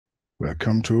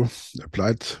Welcome to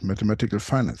Applied Mathematical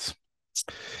Finance.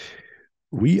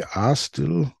 We are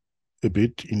still a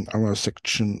bit in our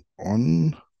section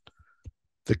on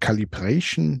the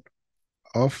calibration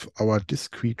of our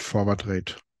discrete forward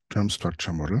rate term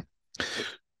structure model.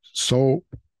 So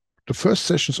the first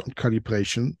sessions on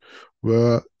calibration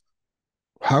were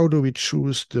how do we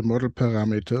choose the model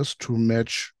parameters to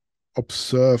match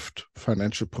observed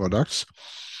financial products.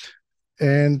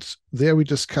 And there we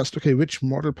discussed, okay, which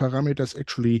model parameters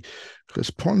actually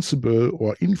responsible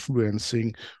or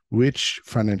influencing which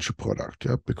financial product,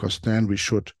 yeah? Because then we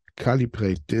should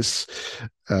calibrate this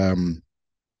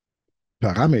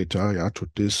parameter, yeah, to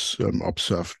this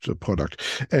observed product.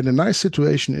 And a nice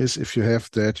situation is if you have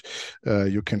that,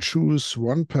 you can choose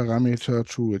one parameter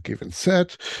to a given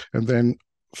set and then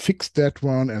fix that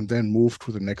one and then move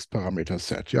to the next parameter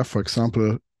set. Yeah, for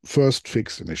example, first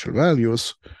fix initial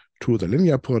values to the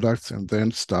linear products and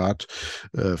then start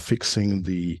fixing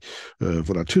the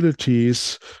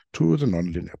volatilities to the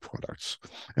nonlinear products.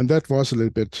 And that was a little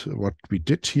bit what we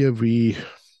did here. We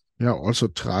also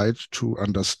tried to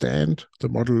understand the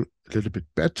model a little bit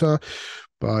better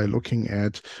by looking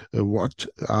at what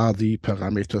are the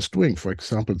parameters doing. For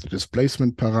example, the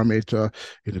displacement parameter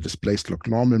in the displaced log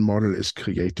normal model is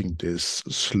creating this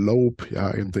slope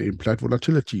in the implied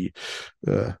volatility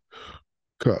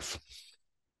curve.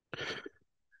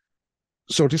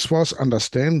 So this was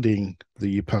understanding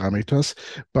the parameters,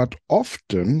 but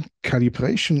often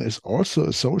calibration is also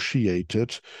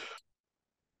associated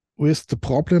with the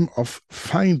problem of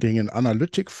finding an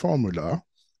analytic formula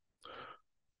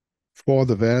for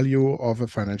the value of a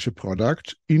financial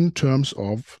product in terms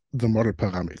of the model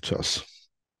parameters.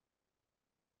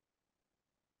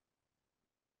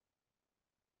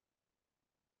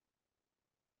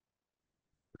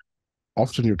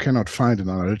 Often you cannot find an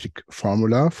analytic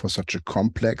formula for such a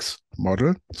complex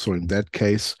model. So in that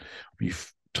case,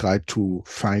 we've tried to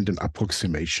find an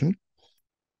approximation.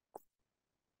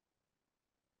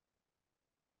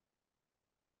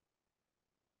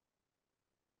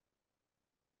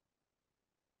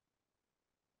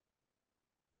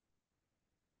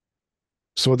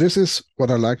 So this is what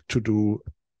I like to do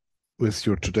with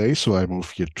you today. So I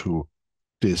move here to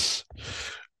this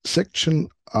section.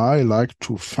 I like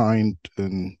to find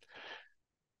an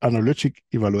analytic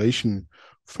evaluation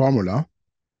formula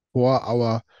for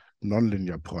our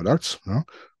nonlinear products.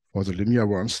 For the linear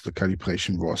ones, the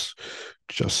calibration was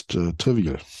just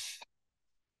trivial.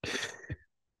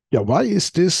 Why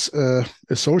is this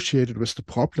associated with the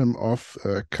problem of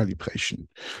calibration?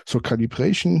 So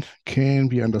calibration can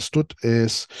be understood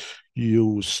as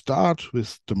you start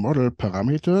with the model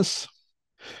parameters,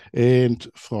 and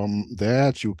from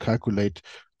that you calculate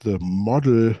the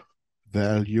model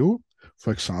value,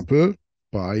 for example,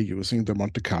 by using the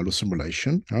Monte Carlo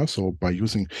simulation. So by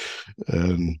using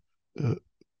an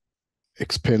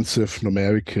expensive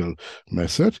numerical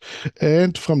method.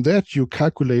 And from that, you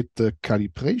calculate the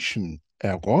calibration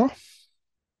error,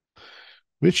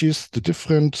 which is the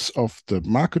difference of the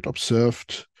market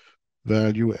observed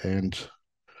value and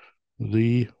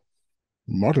the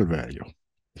model value.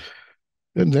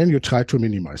 And then you try to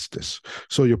minimize this.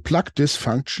 So you plug this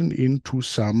function into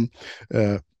some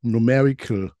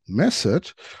numerical method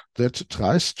that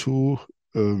tries to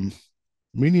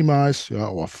minimize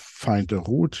or find a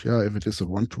root, if it is a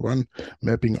one-to-one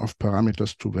mapping of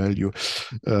parameters to value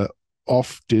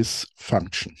of this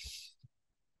function.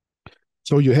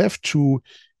 So you have to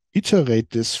iterate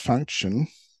this function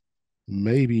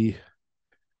maybe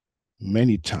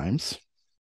many times.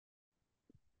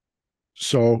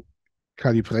 So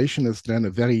calibration is then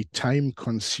a very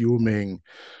time-consuming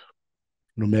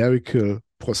numerical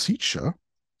procedure.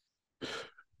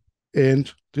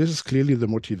 And this is clearly the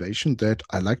motivation that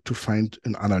I like to find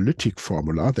an analytic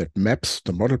formula that maps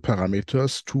the model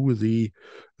parameters to the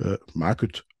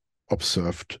market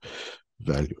observed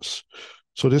values.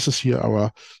 So this is here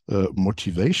our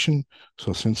motivation.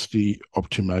 So since the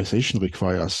optimization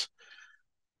requires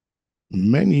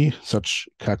many such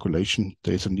calculations,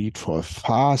 there's a need for a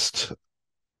fast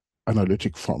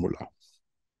analytic formula.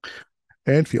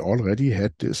 And we already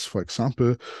had this, for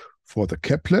example, for the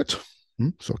caplet.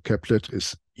 So caplet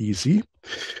is easy.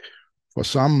 For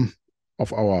some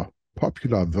of our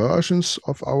popular versions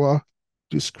of our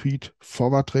discrete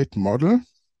forward rate model,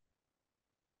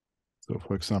 so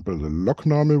for example, the log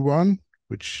normal one,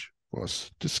 which was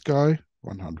this guy,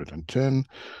 110,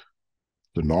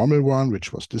 the normal one,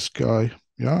 which was this guy,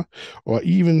 or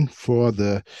even for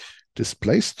the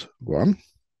displaced one,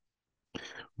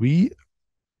 we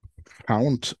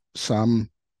found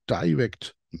some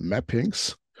direct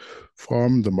mappings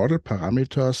from the model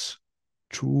parameters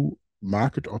to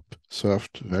market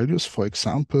observed values. For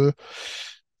example,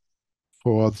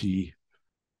 for the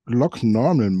log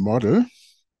normal model,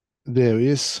 there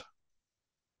is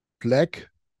black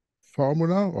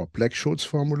formula or Black-Scholes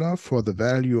formula for the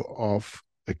value of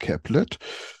a caplet.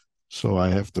 So I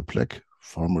have the black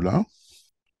formula.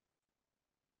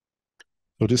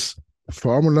 So this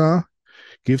formula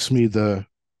gives me the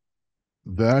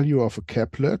value of a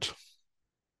caplet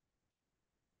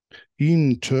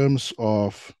in terms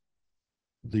of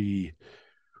the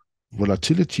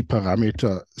volatility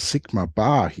parameter sigma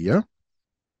bar here.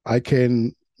 I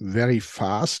can very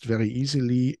fast, very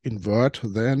easily invert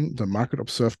then the market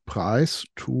observed price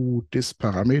to this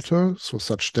parameter, so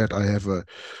such that I have a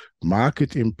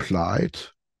market implied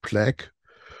black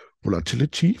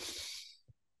volatility.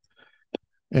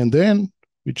 And then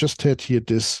we just had here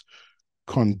this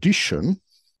condition,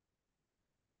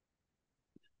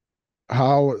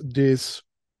 how this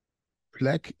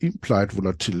black implied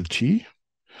volatility,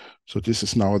 so this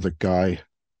is now the guy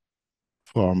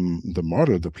from the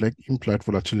model, the black implied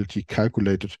volatility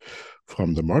calculated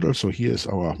from the model. So here is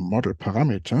our model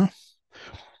parameter,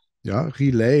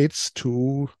 relates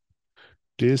to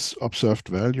this observed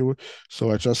value.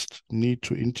 So I just need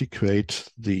to integrate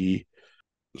the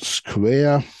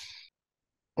square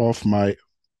of my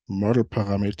model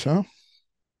parameter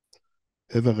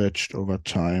averaged over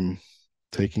time,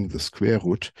 taking the square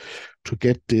root to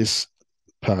get this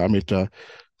parameter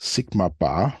sigma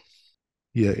bar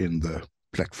here in the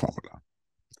black formula.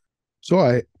 So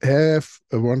I have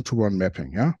a one-to-one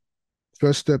mapping.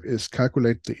 First step is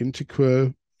calculate the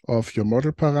integral of your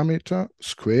model parameter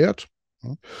squared,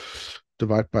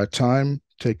 divide by time,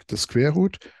 take the square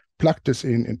root, plug this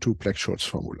into Black-Scholes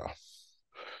formula.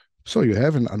 So you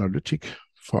have an analytic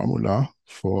formula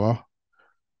for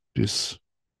this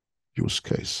use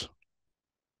case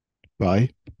by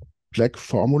black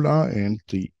formula and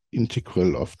the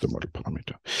integral of the model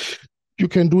parameter. You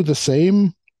can do the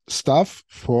same stuff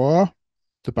for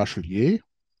the Bachelier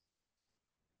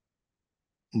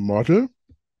model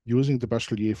using the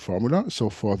Bachelier formula.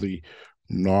 So for the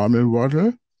normal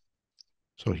model,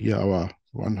 so here our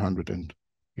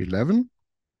 111,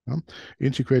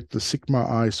 integrate the sigma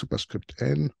I superscript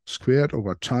n squared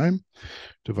over time,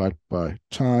 divide by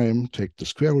time, take the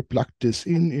square root, plug this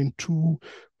into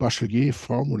Bachelier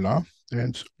formula,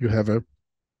 and you have an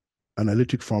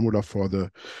analytic formula for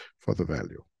the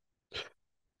value.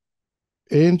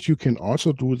 And you can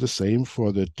also do the same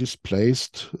for the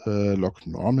displaced log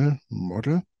normal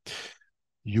model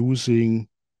using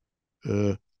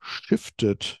a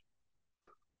shifted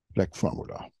black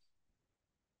formula.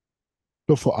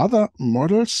 So for other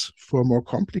models, for more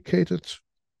complicated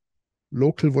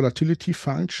local volatility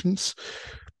functions,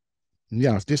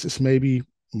 this is maybe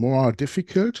more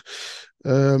difficult.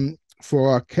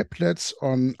 For caplets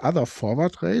on other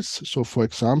forward rates, so for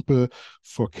example,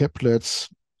 for caplets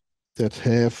that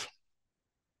have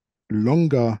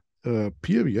longer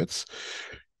periods,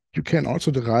 you can also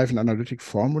derive an analytic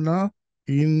formula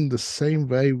in the same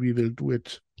way we will do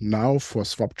it now for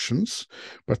swaptions,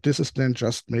 but this is then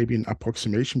just maybe an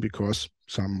approximation because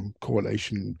some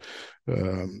correlation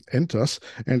enters.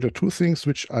 And the two things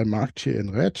which I marked here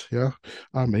in red,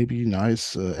 are maybe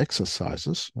nice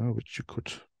exercises which you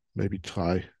could maybe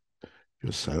try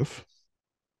yourself.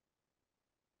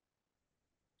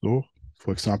 So,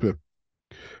 for example,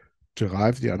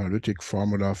 derive the analytic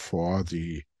formula for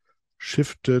the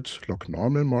shifted log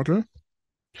normal model,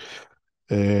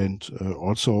 and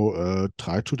also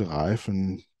try to derive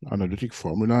an analytic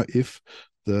formula if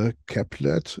the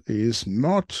caplet is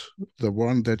not the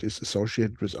one that is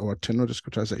associated with our tenor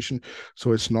discretization.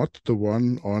 So it's not the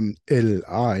one on Li,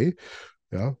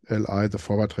 Li, the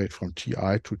forward rate from Ti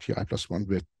to Ti plus 1,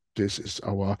 where this is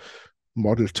our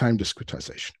model time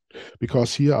discretization.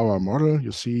 Because here our model,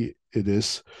 you see, it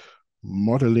is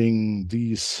modeling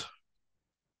these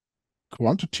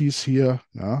quantities here,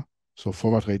 so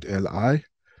forward rate Li.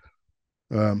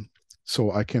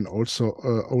 So I can also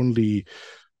only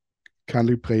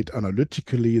calibrate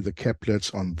analytically the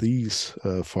caplets on these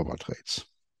forward rates.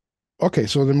 Okay,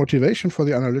 so the motivation for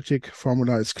the analytic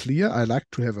formula is clear. I like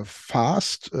to have a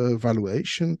fast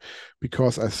valuation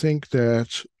because I think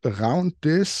that around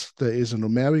this there is a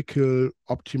numerical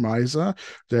optimizer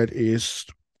that is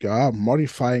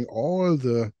modifying all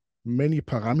the many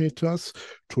parameters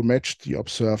to match the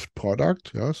observed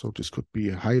product. So this could be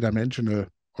a high-dimensional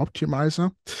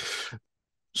optimizer.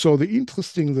 So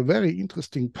the very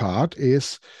interesting part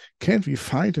is, can we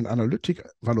find an analytic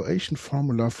valuation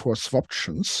formula for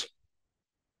swaptions?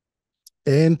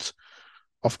 And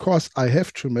of course, I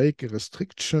have to make a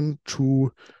restriction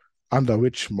to under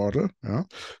which model. Yeah?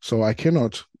 So I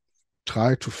cannot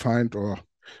try to find, or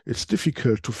it's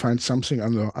difficult to find something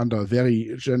under a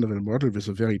very general model with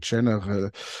a very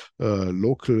general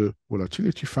local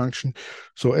volatility function.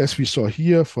 So as we saw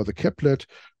here for the caplet,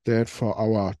 that for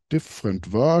our different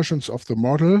versions of the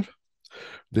model,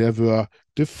 there were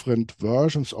different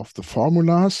versions of the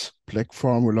formulas, Black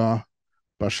formula,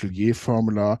 Bachelier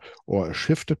formula, or a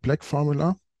shifted Black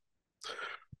formula.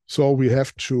 So we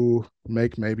have to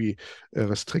make maybe a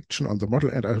restriction on the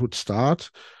model, and I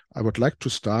would like to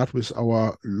start with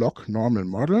our log normal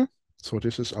model. So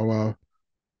this is our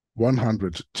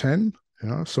 110.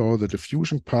 Yeah, so the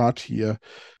diffusion part here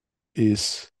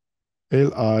is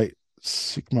Li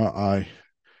sigma I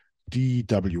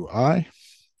dwi.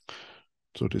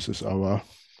 So this is our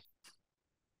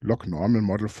log normal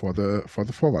model for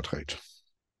the forward rate.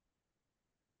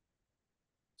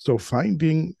 So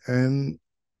finding an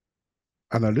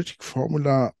analytic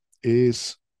formula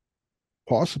is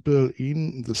possible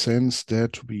in the sense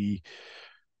that we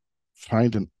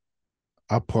find an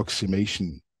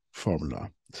approximation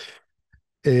formula.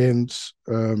 And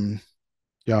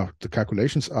yeah, the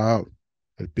calculations are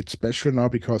a bit special now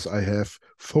because I have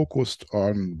focused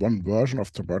on one version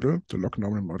of the model, the log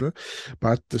normal model,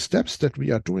 but the steps that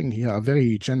we are doing here are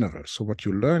very general. So what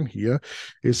you learn here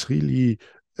is really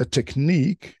a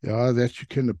technique that you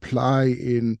can apply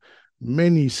in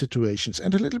many situations.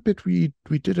 And a little bit we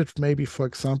did it maybe, for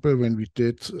example, when we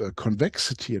did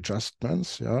convexity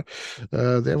adjustments.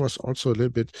 There was also a little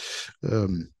bit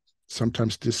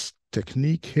sometimes this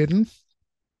technique hidden.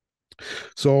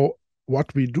 So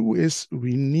what we do is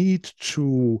we need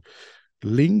to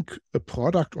link a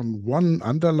product on one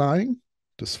underlying.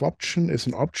 The swaption is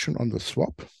an option on the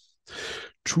swap,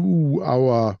 to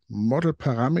our model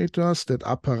parameters that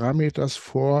are parameters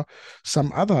for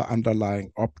some other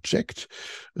underlying object.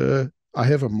 I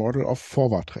have a model of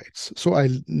forward rates. So I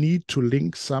need to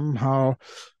link somehow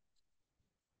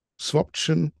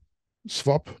swaption,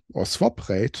 swap or swap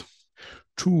rate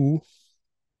to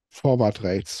forward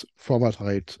rates, forward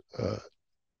rate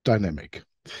dynamic.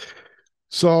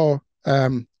 So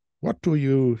what do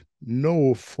you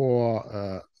know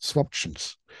for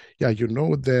swaptions? Yeah, you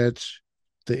know that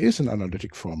there is an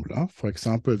analytic formula. For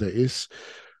example, there is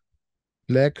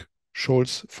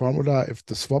Black-Scholes formula if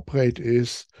the swap rate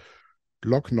is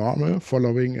log normal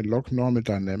following a log normal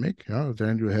dynamic.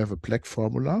 Then you have a Black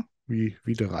formula. We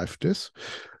derived this.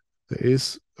 There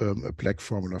is a Black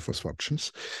formula for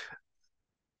swaptions.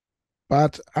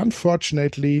 But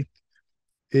unfortunately,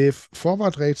 if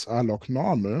forward rates are log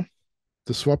normal,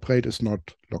 the swap rate is not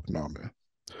log normal.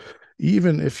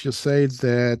 Even if you say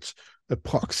that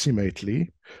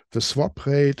approximately the swap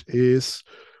rate is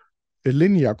a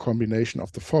linear combination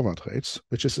of the forward rates,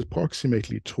 which is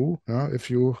approximately true. If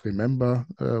you remember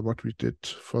what we did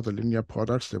for the linear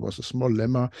products, there was a small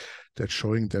lemma that's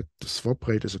showing that the swap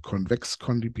rate is a convex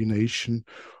combination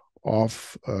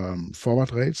of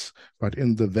forward rates, but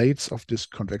in the weights of this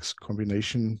convex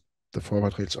combination, the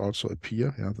forward rates also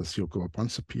appear, the zero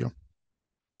bonds appear.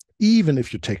 Even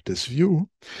if you take this view,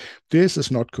 this is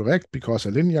not correct because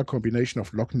a linear combination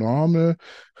of log normal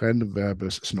random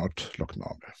variables is not log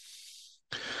normal.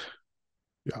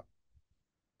 Yeah.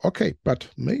 Okay, but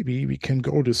maybe we can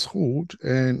go this route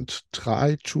and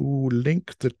try to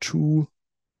link the two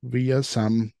via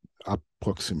some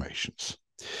approximations.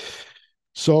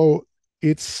 So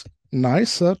it's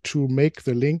nicer to make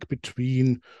the link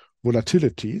between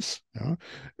volatilities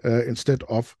instead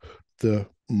of the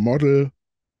model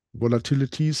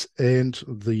volatilities and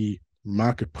the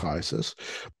market prices.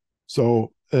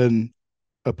 So an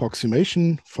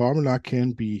approximation formula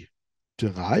can be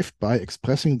derived by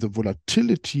expressing the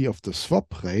volatility of the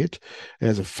swap rate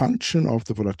as a function of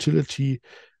the volatility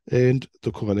and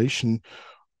the correlation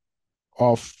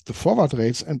of the forward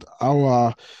rates. And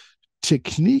our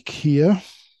technique here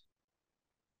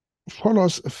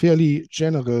follows a fairly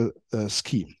general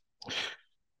scheme.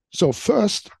 So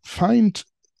first, find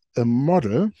a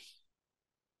model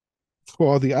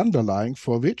for the underlying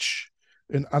for which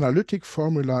an analytic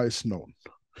formula is known.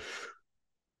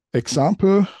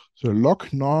 Example, the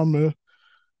log normal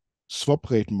swap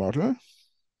rate model.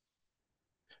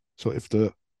 So if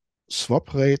the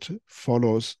swap rate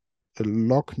follows a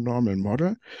log normal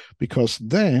model, because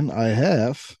then I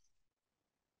have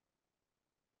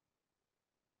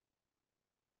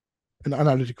an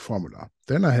analytic formula.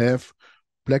 Then I have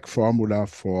Black formula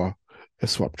for a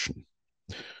swaption.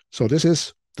 So this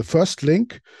is the first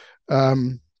link.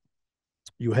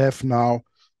 You have now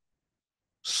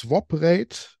swap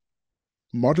rate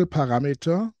model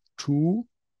parameter to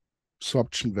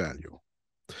swaption value.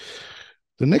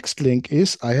 The next link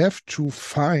is I have to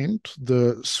find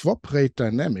the swap rate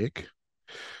dynamic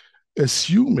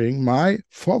assuming my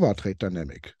forward rate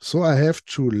dynamic. So I have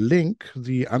to link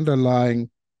the underlying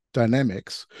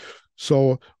dynamics.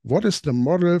 So what is the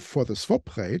model for the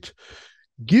swap rate,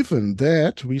 given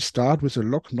that we start with a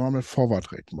log normal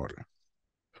forward rate model?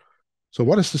 So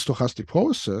what is the stochastic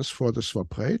process for the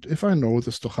swap rate if I know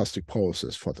the stochastic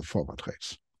process for the forward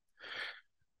rates?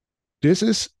 This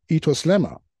is Ito's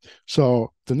lemma.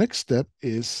 So the next step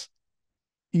is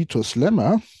Ito's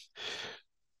lemma.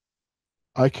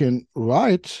 I can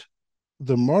write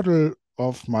the model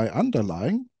of my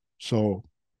underlying, so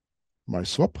my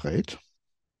swap rate,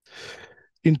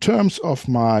 in terms of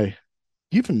my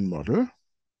given model.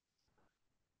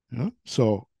 Yeah,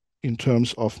 so in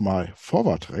terms of my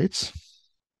forward rates,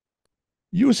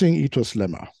 using Ito's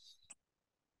lemma.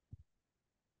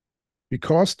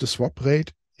 Because the swap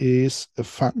rate is a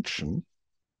function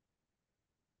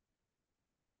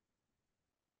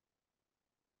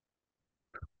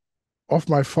of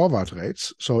my forward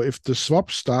rates. So if the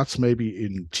swap starts maybe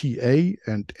in TA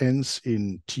and ends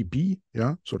in TB,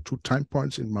 yeah, so 2 time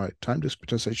points in my time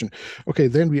discretization, okay,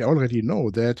 then we already know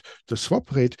that the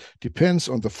swap rate depends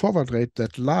on the forward rate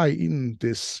that lie in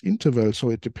this interval. So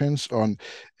it depends on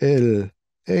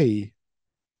LA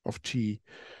of T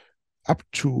up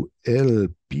to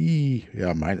LB,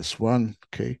 yeah, -1,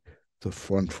 okay, the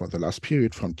one for the last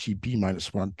period from TB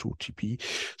 -1 to TB.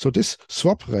 So this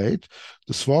swap rate,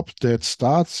 the swap that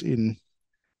starts in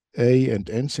A and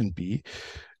ends in B,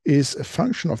 is a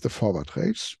function of the forward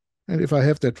rates. And if I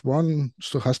have that one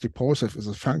stochastic process as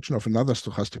a function of another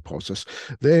stochastic process,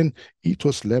 then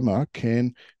Ito's lemma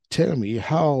can tell me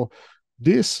how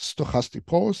this stochastic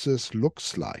process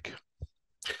looks like.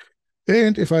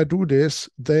 And if I do this,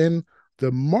 then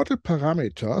the model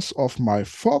parameters of my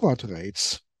forward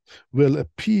rates will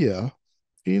appear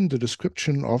in the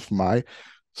description of my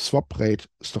swap rate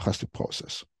stochastic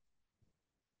process.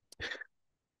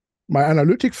 My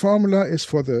analytic formula is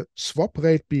for the swap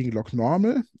rate being log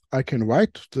normal. I can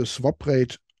write the swap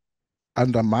rate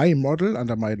under my model,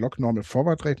 under my log normal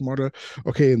forward rate model.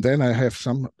 Okay, and then I have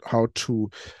somehow to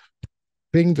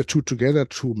bring the two together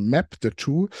to map the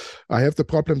two. I have the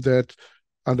problem that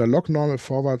under log normal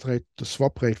forward rate, the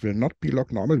swap rate will not be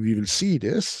log normal. We will see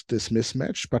this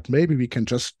mismatch, but maybe we can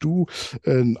just do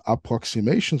an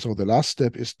approximation. So the last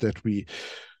step is that we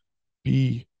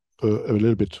be a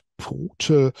little bit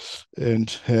brute and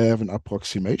have an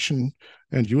approximation.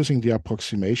 And using the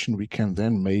approximation, we can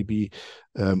then maybe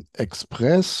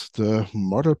express the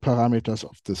model parameters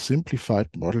of the simplified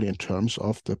model in terms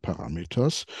of the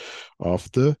parameters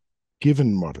of the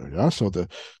given model. Yeah, so the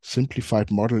simplified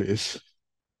model is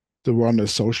the one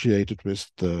associated with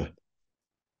the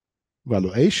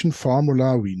valuation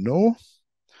formula we know,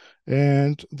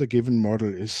 and the given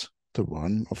model is the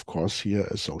one, of course, here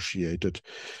associated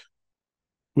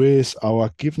with our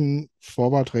given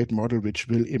forward rate model, which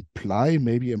will imply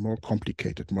maybe a more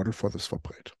complicated model for the swap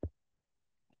rate.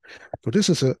 So this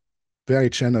is a very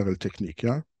general technique,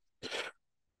 yeah?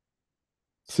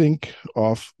 Think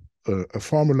of a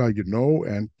formula you know,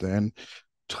 and then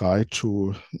try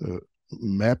to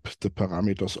map the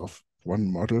parameters of one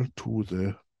model to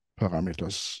the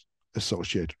parameters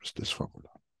associated with this formula.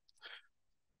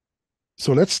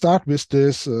 So let's start with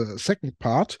this second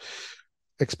part.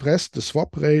 Express the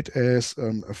swap rate as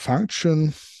a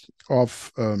function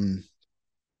of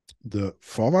the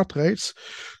forward rates.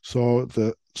 So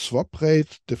the swap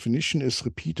rate definition is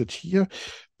repeated here,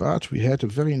 but we had a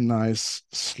very nice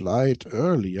slide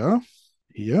earlier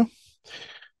here.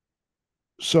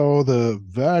 So the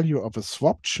value of a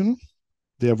swaption,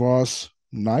 there was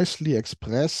nicely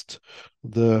expressed.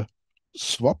 The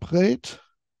swap rate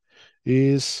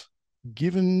is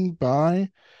given by,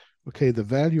 okay, the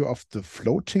value of the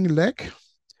floating leg.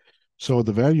 So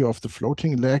the value of the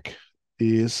floating leg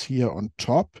is here on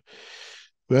top.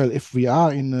 Well, if we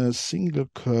are in a single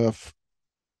curve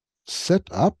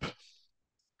setup,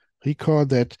 recall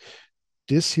that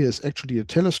this here is actually a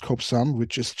telescope sum,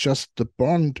 which is just the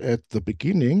bond at the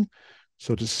beginning.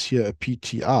 So this is here a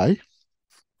PTI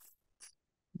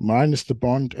minus the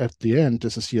bond at the end.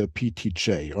 This is here a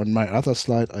PTJ. On my other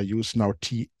slide, I use now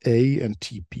TA and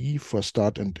TB for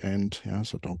start and end. Yeah,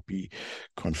 so don't be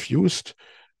confused.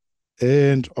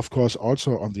 And of course,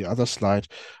 also on the other slide,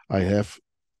 I have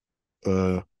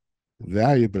a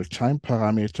variable time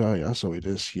parameter. Yeah, so it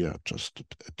is here just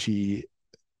a T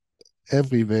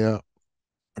everywhere.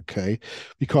 Okay,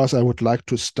 because I would like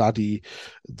to study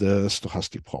the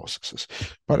stochastic processes.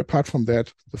 But apart from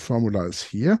that, the formula is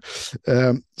here.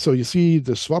 So you see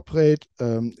the swap rate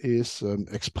is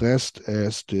expressed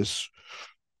as this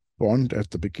bond at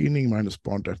the beginning minus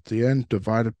bond at the end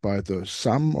divided by the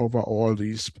sum over all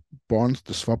these bonds,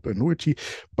 the swap annuity.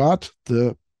 But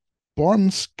the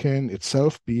bonds can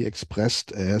itself be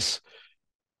expressed as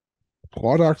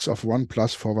products of 1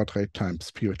 plus forward rate times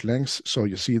period length. So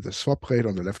you see the swap rate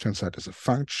on the left-hand side is a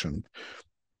function,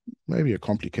 maybe a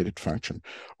complicated function,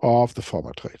 of the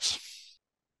forward rates.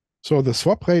 So the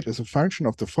swap rate is a function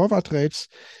of the forward rates.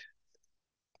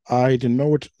 I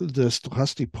denote the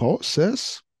stochastic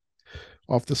process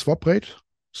of the swap rate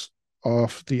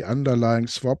of the underlying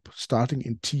swap starting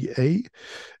in TA,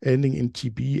 ending in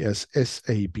TB as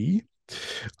SAB.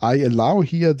 I allow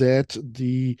here that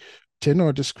the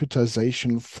tenor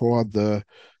discretization for the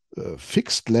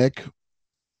fixed leg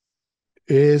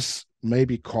is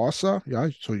maybe coarser, yeah,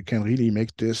 so you can really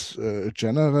make this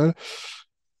general.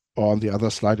 On the other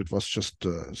slide, it was just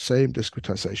the same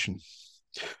discretization.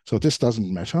 So this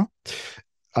doesn't matter.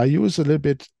 I use a little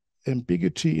bit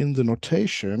ambiguity in the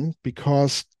notation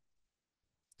because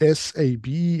SAB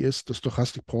is the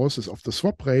stochastic process of the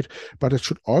swap rate, but it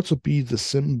should also be the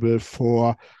symbol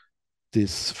for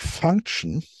this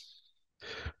function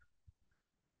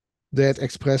that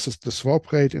expresses the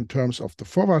swap rate in terms of the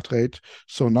forward rate.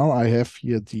 So now I have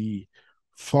here the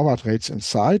forward rates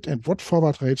inside. And what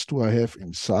forward rates do I have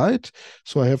inside?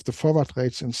 So I have the forward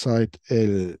rates inside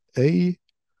LA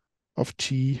of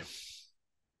T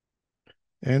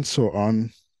and so on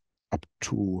up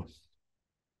to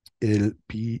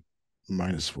LB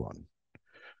minus 1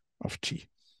 of T.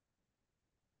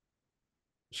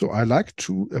 So I like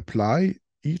to apply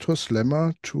ethos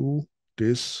lemma to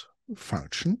this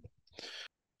function.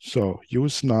 So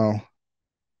use now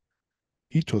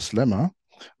ethos lemma.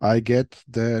 I get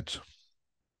that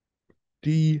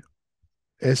the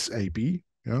SAB,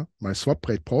 yeah, my swap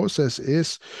rate process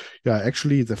is, yeah,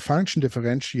 actually the function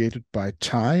differentiated by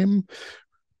time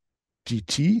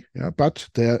dt, yeah, but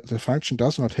the function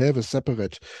does not have a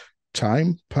separate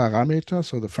time parameter,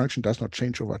 so the function does not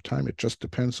change over time. It just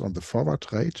depends on the forward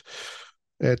rate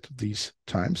at these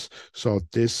times. So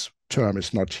this term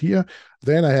is not here.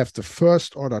 Then I have the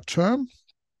first order term.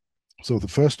 So the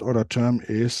first order term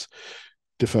is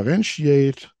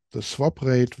differentiate the swap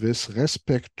rate with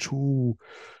respect to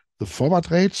the forward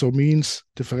rate. So means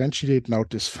differentiate now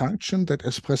this function that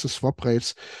expresses swap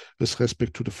rates with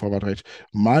respect to the forward rate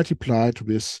multiplied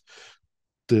with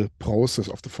the process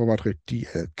of the forward rate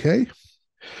DLK.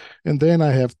 And then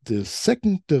I have the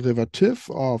second derivative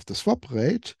of the swap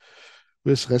rate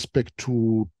with respect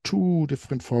to two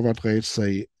different forward rates,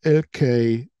 say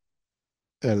LK,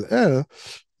 LL,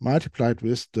 multiplied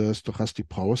with the stochastic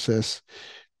process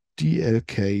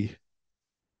DLK,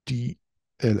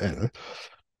 DLL,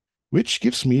 which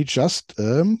gives me just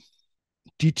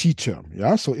dt term.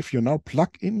 Yeah, so if you now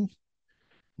plug in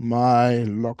my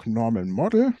log normal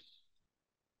model,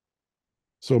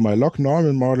 so my log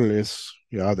normal model is,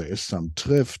 yeah, there is some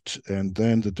drift, and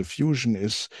then the diffusion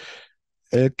is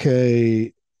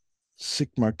LK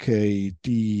sigma k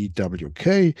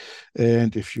dwk,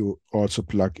 and if you also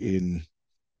plug in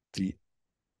the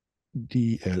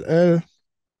DLL,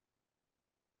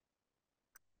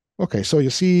 okay, so you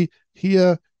see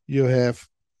here you have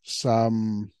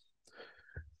some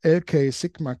LK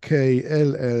sigma K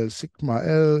LL sigma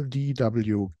L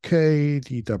DWK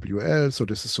DWL. So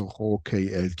this is a rho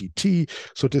KL dt.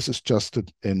 So this is just an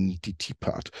dt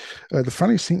part. The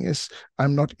funny thing is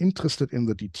I'm not interested in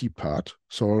the dt part.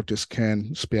 So this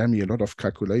can spare me a lot of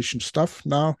calculation stuff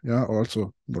now, yeah,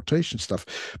 also notation stuff,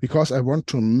 because I want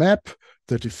to map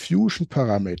the diffusion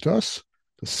parameters,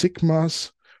 the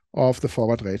sigmas of the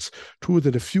forward rates to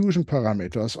the diffusion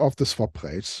parameters of the swap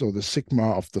rates, so the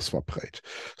sigma of the swap rate.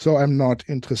 So I'm not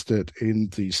interested in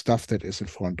the stuff that is in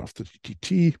front of the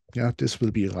dt. Yeah, this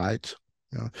will be right.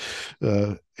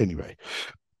 Yeah. Anyway.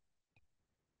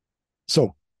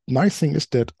 So nice thing is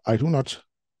that I do not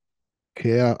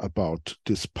care about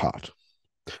this part.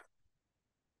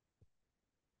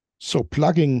 So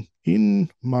plugging in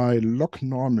my log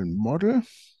normal model.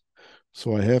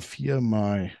 So I have here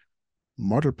my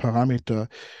model parameter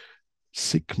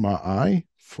sigma I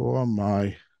for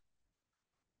my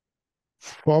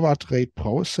forward rate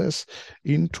process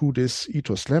into this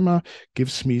ethos lemma,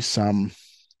 gives me some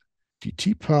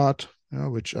dt part,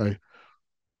 which I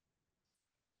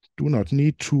do not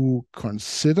need to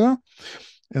consider.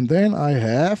 And then I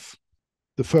have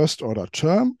the first order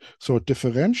term. So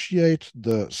differentiate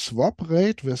the swap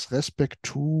rate with respect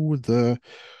to the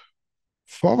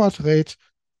forward rate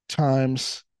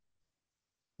times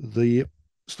the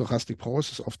stochastic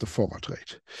process of the forward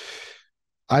rate.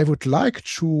 I would like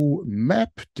to map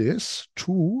this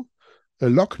to a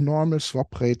log normal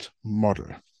swap rate model.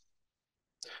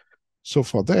 So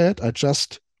for that, I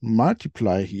just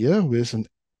multiply here with an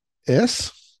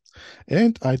S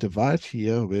and I divide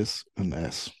here with an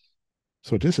S.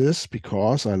 So this is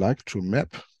because I like to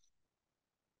map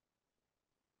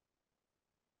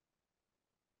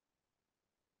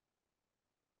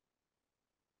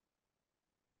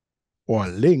or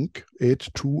link it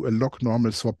to a log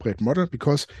normal swap rate model,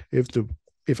 because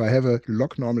if I have a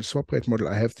log normal swap rate model,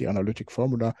 I have the analytic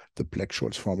formula, the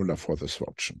Black-Scholes formula for the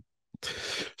swaption.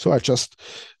 So I just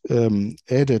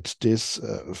added this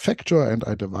factor and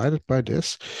I divided by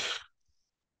this.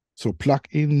 So plug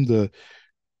in the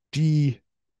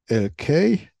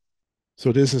dLk.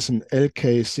 So this is an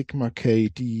Lk sigma k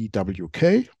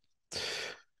dwk.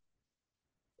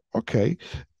 Okay.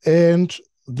 And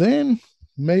then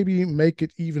maybe make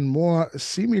it even more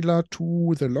similar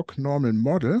to the log normal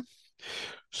model.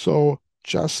 So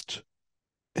just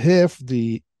have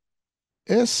the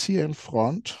S here in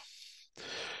front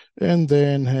and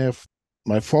then have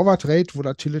my forward rate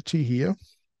volatility here.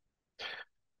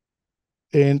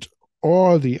 And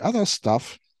all the other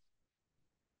stuff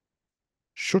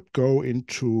should go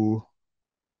into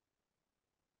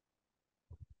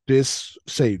this,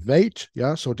 say, weight,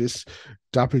 yeah, so this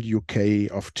Wk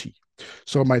of t.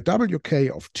 So my Wk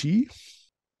of t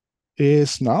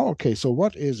is now, okay, so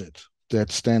what is it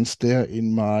that stands there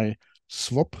in my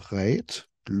swap rate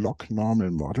log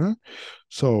normal model?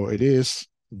 So it is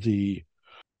the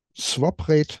swap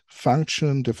rate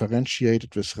function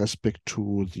differentiated with respect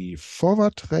to the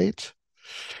forward rate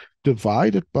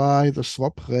divided by the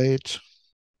swap rate,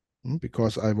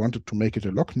 because I wanted to make it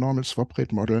a log normal swap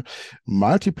rate model,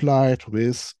 multiplied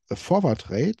with a forward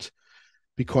rate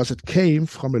because it came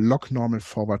from a log normal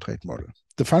forward rate model.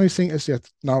 The funny thing is that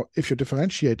now if you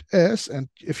differentiate S and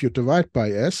if you divide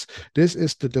by S, this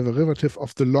is the derivative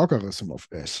of the logarithm of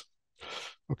S.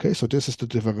 Okay, so this is the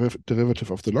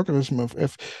derivative of the logarithm of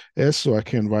fs, so I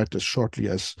can write this shortly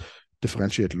as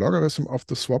differentiate logarithm of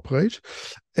the swap rate.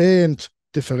 And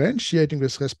differentiating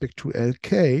with respect to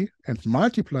Lk and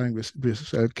multiplying with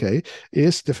Lk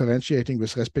is differentiating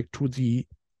with respect to the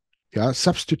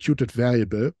substituted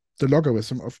variable, the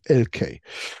logarithm of Lk.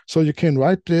 So you can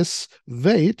write this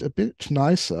weight a bit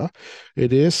nicer.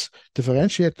 It is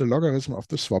differentiate the logarithm of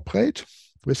the swap rate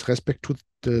with respect to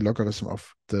the logarithm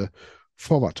of the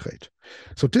forward rate.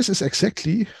 So this is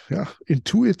exactly,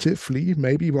 intuitively,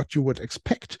 maybe what you would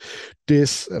expect.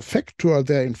 This factor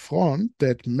there in front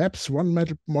that maps one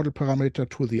model parameter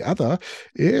to the other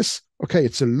is, okay,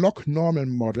 it's a log normal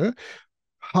model.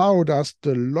 How does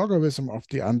the logarithm of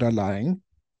the underlying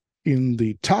in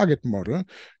the target model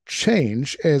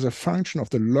change as a function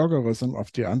of the logarithm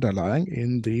of the underlying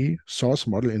in the source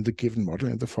model, in the given model,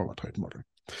 in the forward rate model?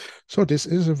 So this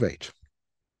is a weight.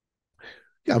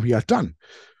 Yeah, we are done.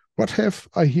 What have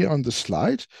I here on the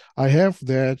slide? I have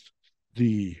that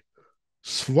the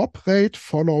swap rate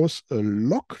follows a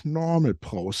log normal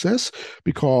process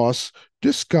because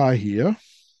this guy here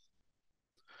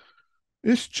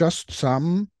is just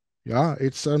some,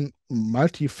 it's a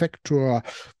multi-factor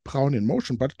Brownian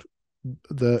motion, but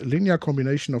the linear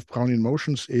combination of Brownian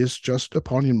motions is just a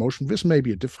Brownian motion with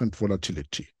maybe a different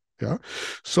volatility. Yeah.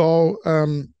 So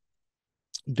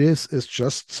this is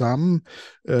just some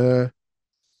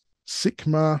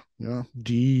sigma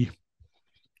d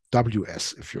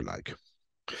ws, if you like.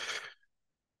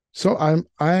 So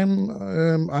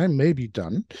I'm maybe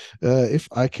done. If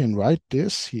I can write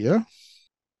this here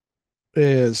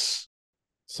as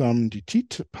some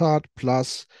dt part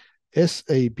plus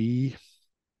SAB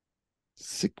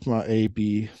sigma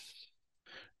AB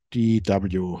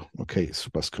dw, okay,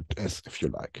 superscript S, if you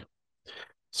like.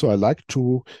 So I like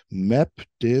to map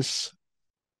this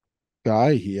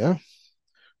guy here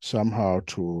somehow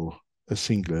to a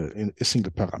single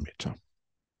parameter.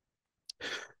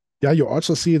 Yeah, you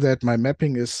also see that my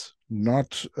mapping is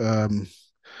not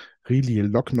really a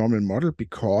log normal model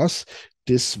because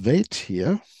this weight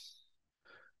here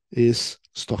is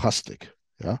stochastic.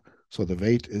 Yeah, so the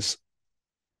weight is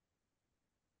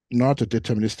not a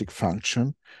deterministic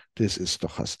function. This is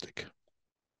stochastic.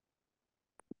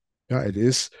 Yeah, it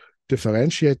is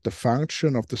differentiate the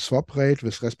function of the swap rate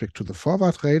with respect to the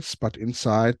forward rates, but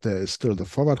inside there is still the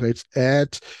forward rates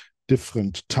at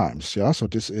different times. Yeah, so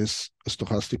this is a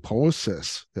stochastic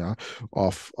process,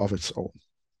 of its own.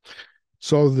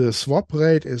 So the swap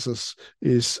rate is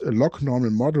a log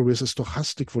normal model with a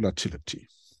stochastic volatility.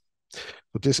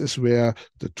 So this is where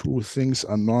the two things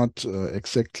are not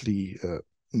exactly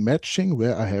matching,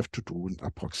 where I have to do an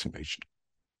approximation.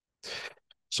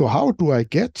 So how do I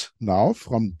get now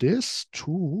from this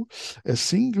to a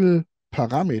single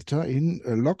parameter in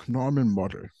a log normal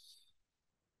model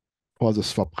for the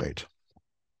swap rate?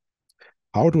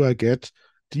 How do I get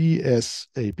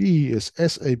DSAB is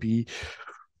SAB,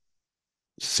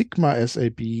 sigma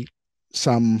SAB,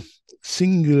 some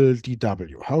single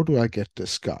DW? How do I get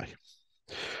this guy?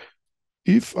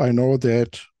 If I know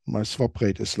that my swap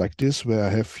rate is like this, where I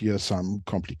have here some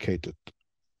complicated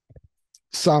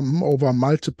sum over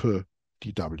multiple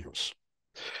DWs.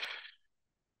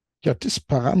 Yeah, this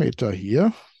parameter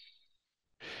here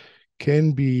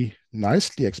can be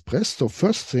nicely expressed. So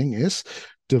first thing is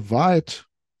divide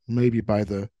maybe by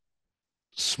the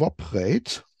swap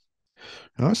rate.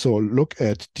 So look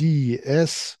at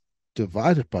ds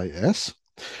divided by s.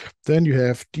 Then you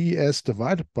have ds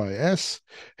divided by s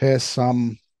has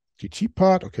some dt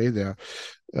part. Okay, there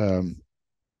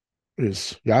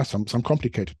is some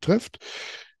complicated drift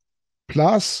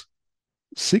plus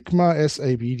sigma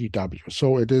SAB/dW.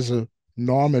 So it is a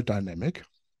normal dynamic.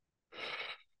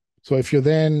 So if you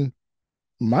then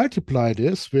multiply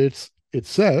this with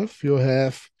itself, you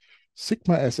have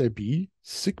sigma SAB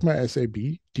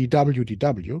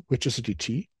dW, which is a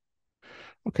dt.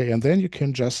 Okay, and then you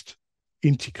can just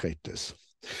integrate this.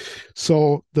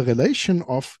 So the relation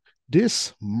of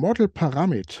this model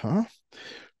parameter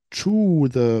to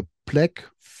the Black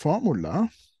formula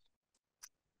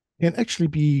can actually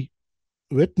be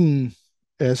written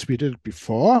as we did it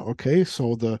before. Okay,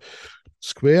 so the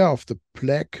square of the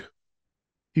Black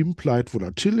implied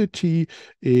volatility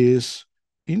is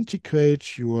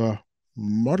integrate your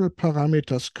model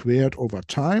parameter squared over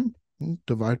time,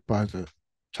 divide by the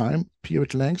time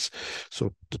period length,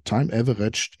 so the time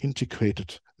averaged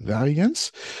integrated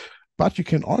variance. But you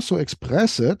can also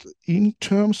express it in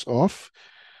terms of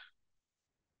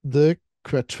the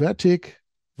quadratic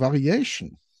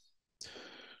variation.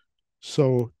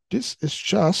 So this is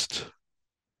just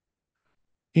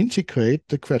integrate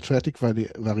the quadratic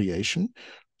variation.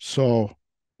 So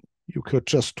you could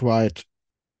just write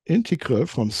integral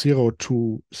from 0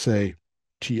 to, say,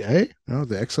 TA,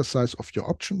 the exercise of your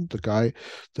option, the guy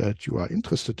that you are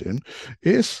interested in,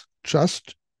 is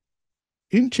just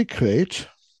integrate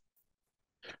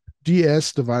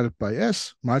ds divided by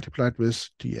s multiplied with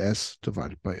ds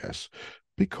divided by s,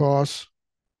 because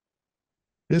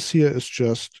this here is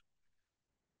just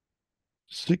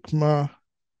sigma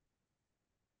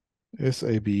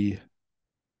SAB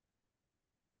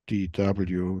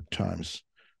dW times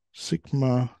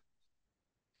sigma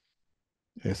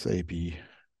SAB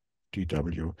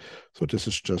dW. So this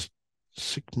is just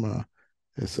sigma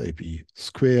SAB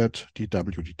squared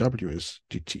dW is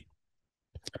dt.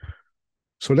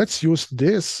 So let's use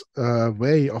this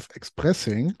way of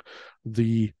expressing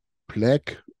the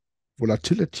Black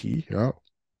volatility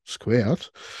squared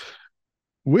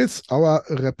with our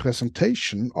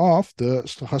representation of the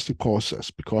stochastic process,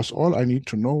 because all I need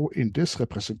to know in this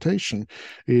representation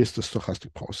is the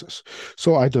stochastic process.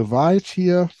 So I divide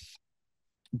here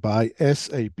by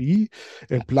SAB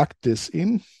and plug this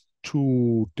in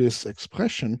to this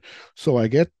expression. So I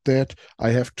get that I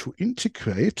have to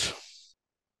integrate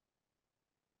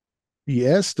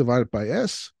ds divided by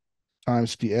s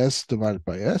times ds divided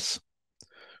by s.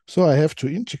 So I have to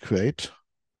integrate,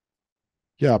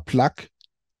 plug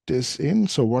this in.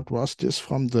 So what was this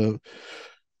from the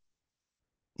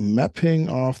mapping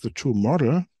of the two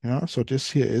model? So this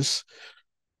here is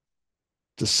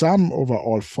the sum over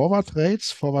all forward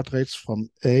rates from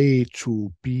A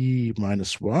to B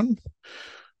minus 1.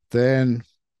 Then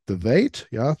the weight,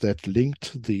 that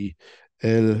linked the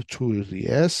L to the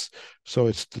S. So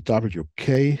it's the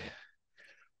WK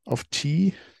of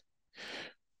T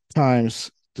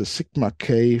times the sigma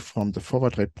K from the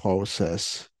forward rate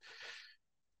process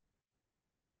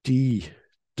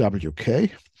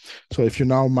dWK. So if you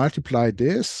now multiply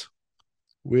this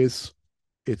with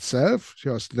itself,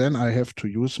 just then I have to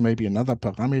use maybe another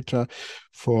parameter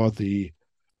for the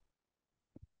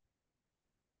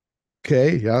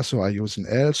K, so I use an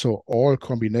L, so all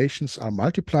combinations are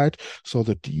multiplied. So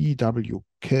the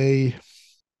dWK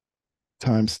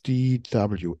times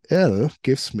dWL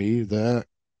gives me the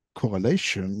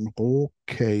correlation rho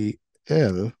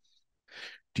KL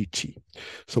dt.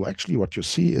 So actually what you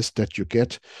see is that you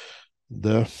get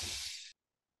the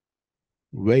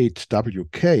weight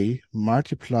WK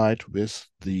multiplied with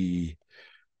the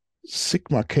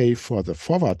sigma K for the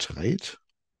forward rate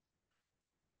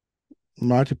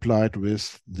multiplied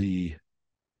with the,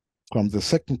 from the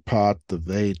second part, the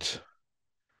weight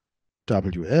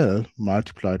WL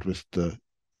multiplied with the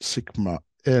sigma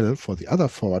L for the other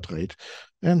forward rate,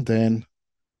 and then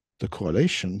the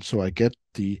correlation. So I get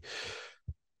the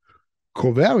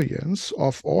covariance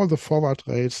of all the forward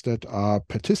rates that are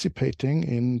participating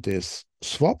in this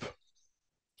swap,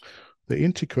 the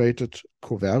integrated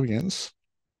covariance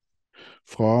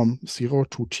from 0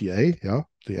 to TA, yeah,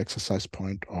 the exercise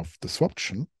point of the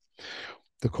swaption,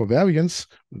 the covariance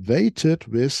weighted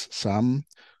with some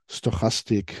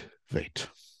stochastic weight.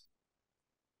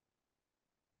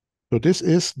 So this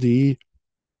is the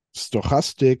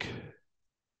stochastic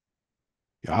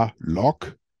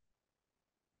log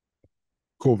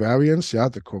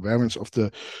covariance, the covariance of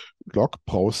the log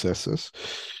processes.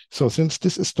 So since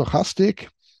this is stochastic,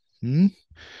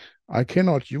 I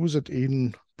cannot use it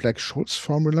in Black-Scholes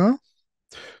formula.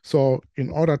 So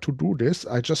in order to do this,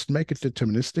 I just make it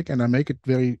deterministic, and I make it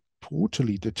very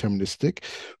brutally deterministic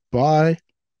by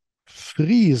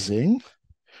freezing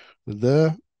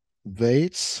the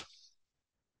weights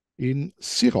in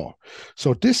 0.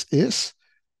 So this is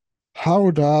how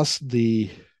does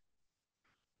the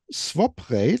swap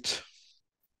rate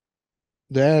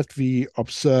that we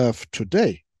observe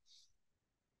today,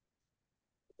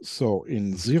 so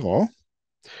in 0,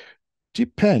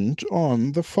 depend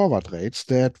on the forward rates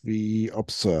that we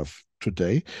observe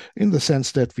today, in the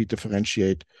sense that we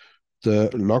differentiate the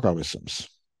logarithms.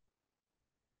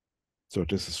 So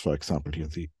this is, for example, here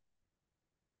the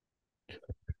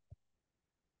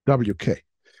WK.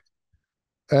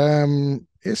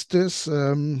 Is this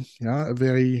a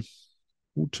very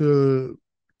good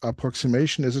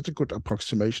approximation? Is it a good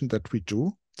approximation that we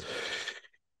do?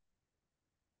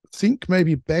 Think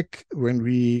maybe back when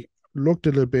we looked a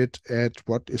little bit at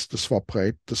what is the swap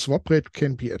rate. The swap rate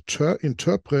can be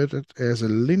interpreted as a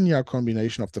linear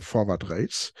combination of the forward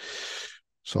rates,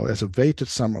 so as a weighted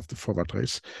sum of the forward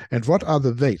rates. And what are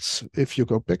the weights? If you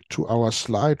go back to our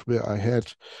slide where I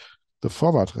had the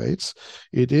forward rates,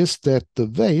 it is that the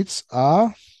weights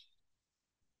are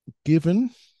given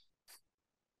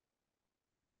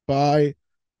by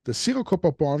the zero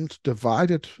copper bond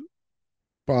divided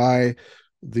by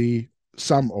the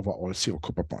sum over all zero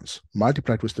copper bonds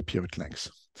multiplied with the period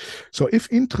length. So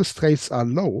if interest rates are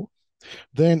low,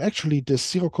 then actually the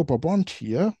zero copper bond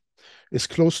here is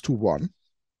close to 1.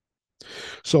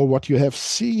 So what you have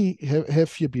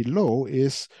here below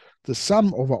is the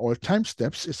sum over all time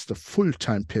steps. It's the full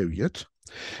time period.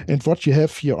 And what you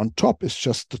have here on top is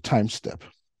just the time step.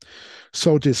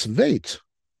 So this weight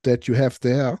that you have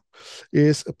there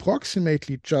is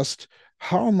approximately just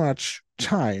how much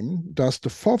time does the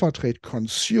forward rate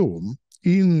consume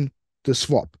in the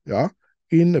swap,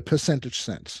 in a percentage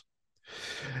sense.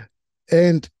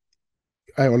 And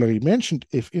I already mentioned,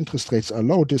 if interest rates are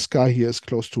low, this guy here is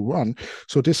close to 1.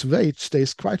 So this weight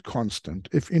stays quite constant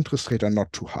if interest rates are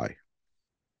not too high.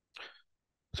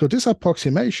 So this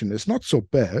approximation is not so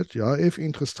bad, if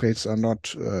interest rates are not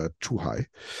too high.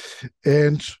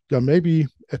 And maybe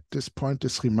at this point,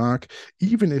 this remark,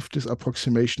 even if this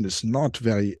approximation is not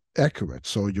very accurate,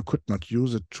 so you could not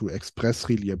use it to express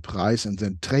really a price and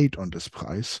then trade on this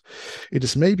price, it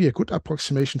is maybe a good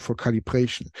approximation for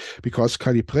calibration, because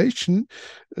calibration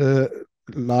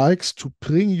likes to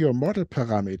bring your model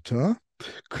parameter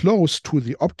close to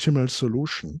the optimal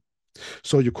solution.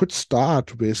 So you could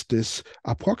start with this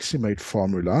approximate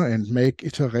formula and make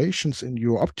iterations in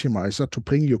your optimizer to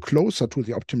bring you closer to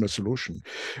the optimal solution.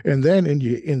 And then in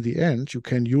the end, you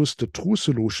can use the true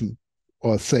solution,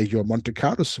 or say your Monte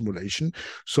Carlo simulation,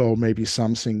 so maybe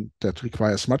something that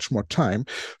requires much more time,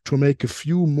 to make a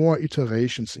few more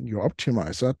iterations in your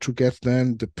optimizer to get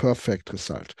then the perfect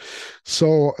result.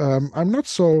 So I'm not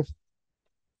so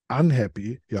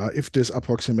unhappy if this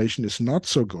approximation is not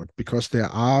so good, because there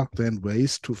are then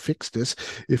ways to fix this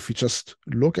if we just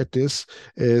look at this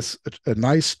as a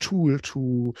nice tool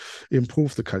to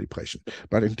improve the calibration.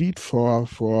 But indeed, for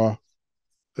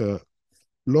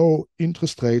low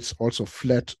interest rates, also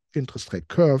flat interest rate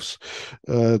curves,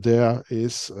 there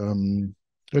is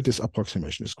this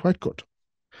approximation is quite good.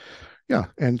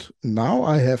 And now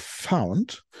I have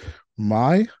found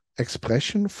my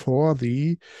expression for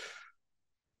the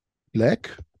lag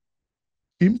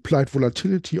implied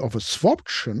volatility of a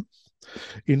swaption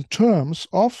in terms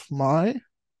of my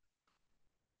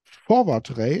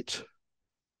forward rate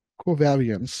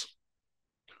covariance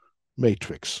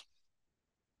matrix.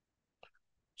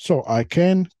 So I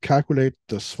can calculate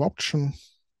the swaption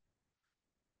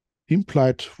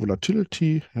implied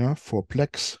volatility for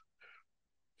Black's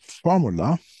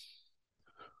formula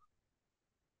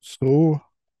through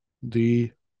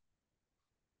the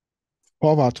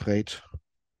forward rate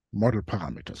model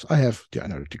parameters. I have the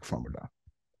analytic formula.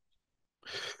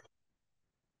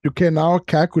 You can now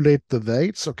calculate the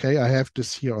weights. Okay, I have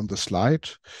this here on the slide.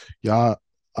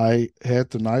 I had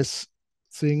the nice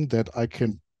thing that I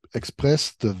can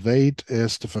express the weight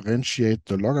as differentiate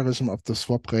the logarithm of the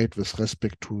swap rate with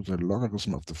respect to the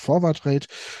logarithm of the forward rate.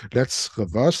 Let's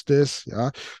reverse this.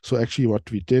 Yeah. So actually what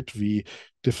we did, we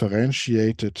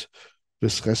differentiated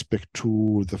with respect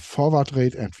to the forward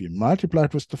rate and we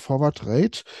multiplied with the forward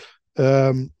rate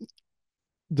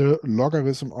the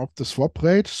logarithm of the swap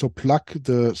rate. So plug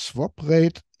the swap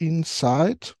rate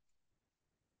inside.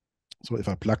 So if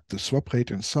I plug the swap rate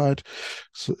inside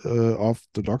of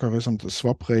the logarithm, the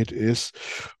swap rate is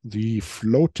the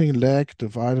floating leg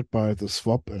divided by the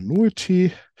swap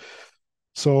annuity.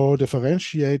 So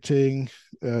differentiating,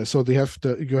 so you have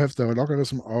the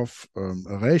logarithm of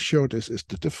a ratio. This is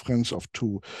the difference of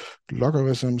two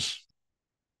logarithms.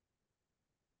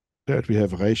 That we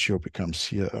have a ratio becomes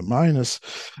here a minus.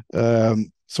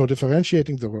 So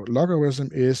differentiating the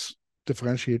logarithm is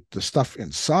differentiate the stuff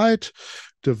inside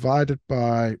divided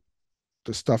by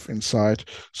the stuff inside.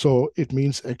 So it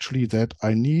means actually that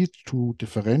I need to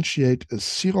differentiate a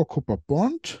zero Cooper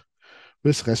bond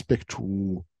with respect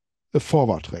to a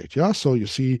forward rate. Yeah, so you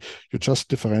see, you just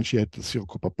differentiate the zero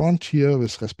Cooper bond here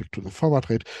with respect to the forward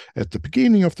rate at the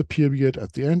beginning of the period,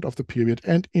 at the end of the period,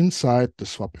 and inside the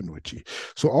swap annuity.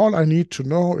 So all I need to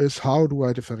know is how do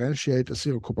I differentiate a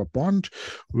zero Cooper bond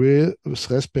with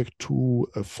respect to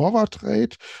a forward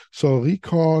rate. So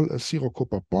recall a zero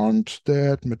Cooper bond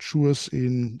that matures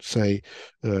in, say,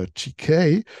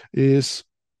 TK is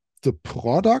the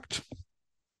product,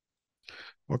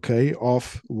 okay,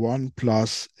 of 1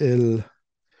 plus L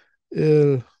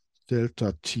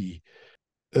delta T.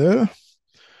 Yeah,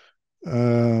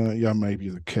 maybe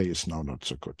the K is now not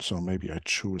so good. So maybe I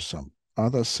choose some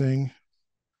other thing.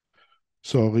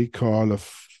 So recall a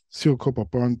zero Cooper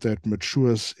bond that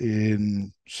matures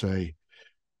in, say,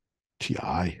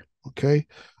 Ti. Okay.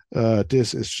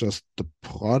 This is just the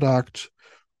product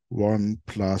 1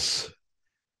 plus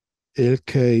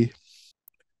Lk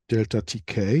delta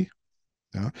Tk,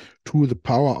 yeah, to the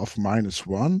power of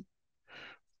 -1.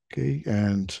 Okay,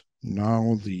 and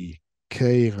now the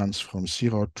K runs from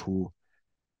 0 to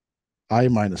I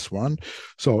 -1.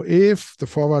 So if the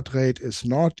forward rate is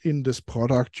not in this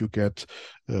product, you get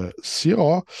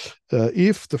 0.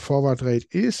 If the forward rate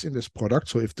is in this product,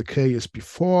 so if the K is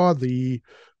before the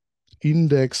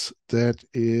index that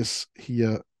is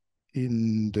here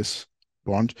in this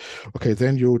bond, okay,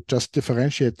 then you just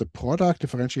differentiate the product.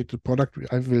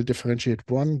 I will differentiate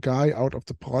one guy out of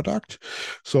the product.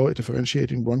 So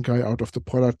differentiating one guy out of the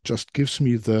product just gives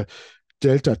me the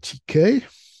delta Tk.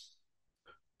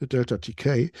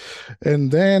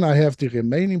 And then I have the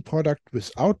remaining product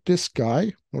without this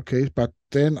guy, okay, but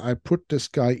then I put this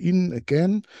guy in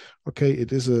again, okay,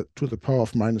 it is a to the power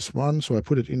of -1, so I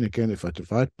put it in again if I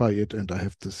divide by it, and I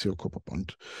have the zero Cooper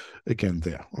bond again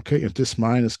there, okay, and this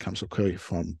minus comes, okay,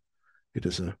 from, it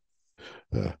is a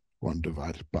 1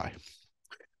 divided by.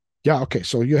 Yeah, okay,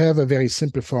 so you have a very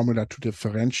simple formula to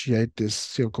differentiate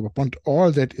this zero Cooper bond.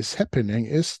 All that is happening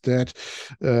is that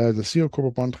the zero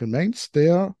Cooper bond remains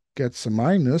there, gets a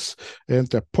minus, and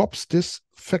there pops this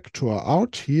factor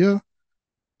out here,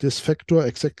 this factor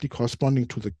exactly corresponding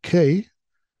to the K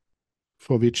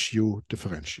for which you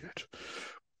differentiate.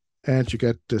 And you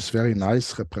get this very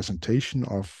nice representation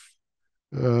of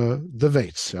the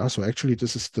weights. Yeah, so actually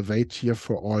this is the weight here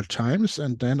for all times,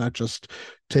 and then I just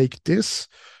take this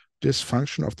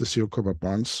function of the zero Cooper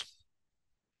bonds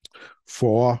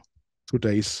for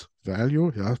today's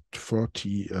value, yeah, for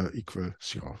t equal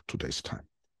 0, today's time.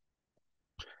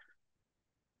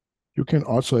 You can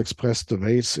also express the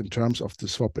weights in terms of the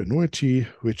swap annuity,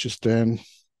 which is then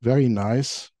very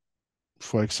nice,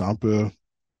 for example,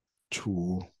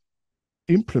 to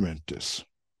implement this.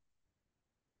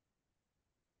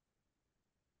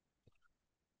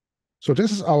 So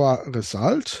this is our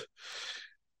result.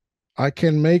 I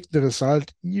can make the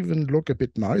result even look a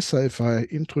bit nicer if I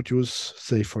introduce,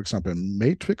 say, for example,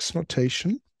 matrix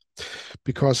notation,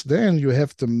 because then you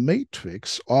have the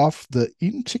matrix of the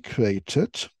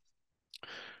integrated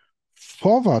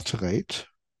forward rate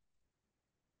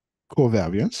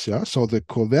covariance. Yeah, so the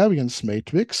covariance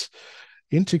matrix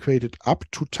integrated up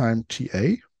to time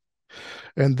Ta.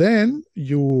 And then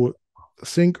you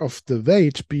think of the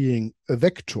weight being a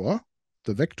vector,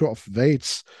 the vector of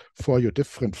weights for your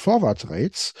different forward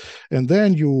rates, and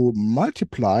then you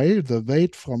multiply the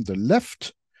weight from the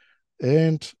left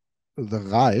and the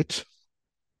right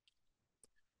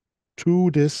to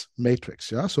this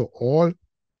matrix. Yeah, so all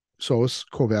those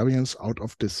covariance out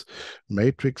of these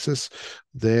matrices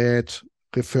that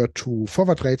refer to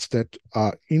forward rates that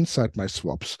are inside my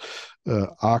swaps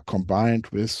are combined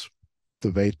with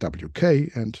the weight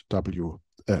Wk and Wl.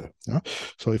 Yeah?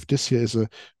 So if this here is a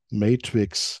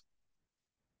matrix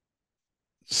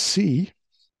C,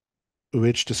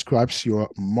 which describes your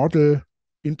model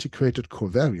integrated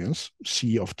covariance,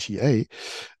 C of TA,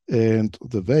 and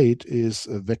the weight is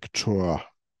a vector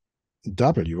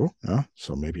W. Yeah?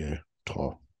 So maybe I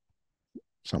draw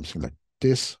something like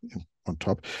this on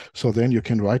top. So then you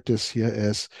can write this here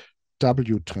as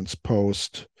W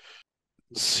transposed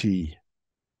C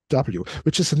W,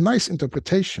 which is a nice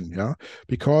interpretation, yeah,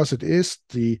 because it is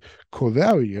the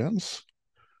covariance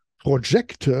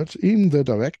projected in the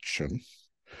direction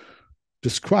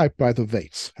described by the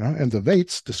weights, yeah? And the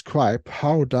weights describe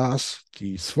how does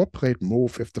the swap rate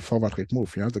move if the forward rate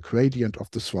move, yeah? The gradient of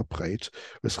the swap rate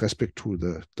with respect to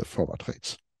the forward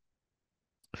rates.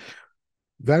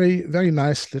 Very, very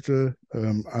nice little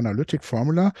analytic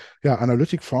formula. Yeah,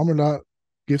 analytic formula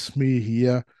gives me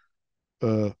here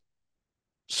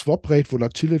swap rate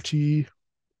volatility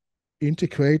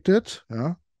integrated,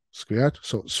 yeah, squared.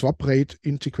 So swap rate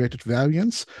integrated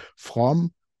variance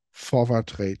from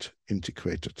forward rate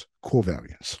integrated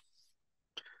covariance.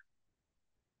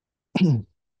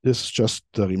 This is just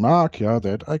the remark, yeah,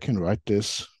 that I can write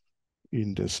this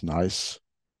in this nice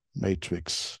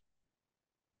matrix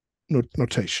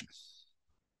notation.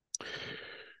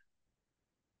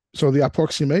 So the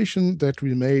approximation that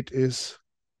we made is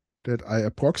that I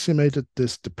approximated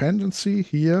this dependency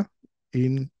here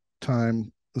in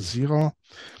time 0,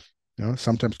 yeah,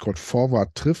 sometimes called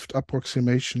forward drift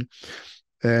approximation,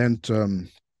 and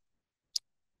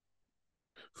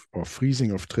or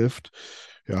freezing of drift.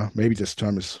 Yeah, maybe this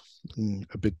term is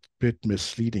a bit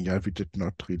misleading. Yeah, we did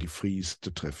not really freeze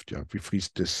the drift. Yeah, we freeze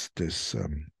this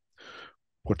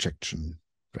projection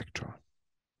vector.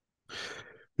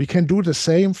 We can do the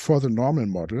same for the normal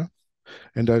model.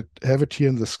 And I have it here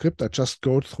in the script. I just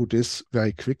go through this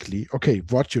very quickly. Okay,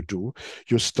 what you do,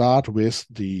 you start with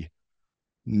the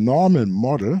normal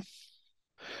model,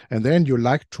 and then you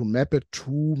like to map it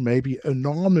to maybe a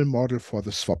normal model for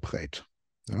the swap rate.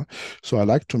 Yeah? So I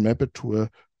like to map it to a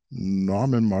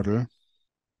normal model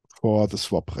for the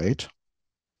swap rate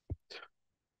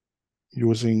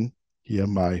using here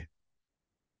my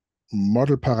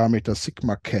model parameter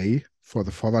sigma k for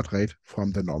the forward rate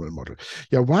from the normal model.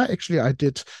 Yeah, why actually I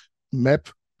did map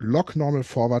log normal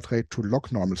forward rate to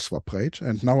log normal swap rate,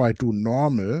 and now I do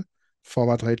normal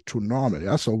forward rate to normal.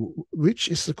 Yeah, so which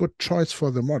is a good choice for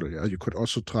the model? Yeah, you could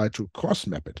also try to cross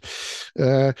map it.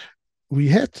 We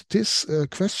had this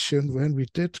question when we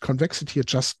did convexity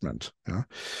adjustment. Yeah?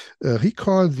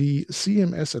 Recall the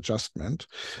CMS adjustment.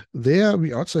 There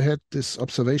we also had this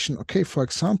observation, okay, for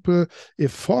example,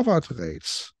 if forward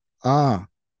rates are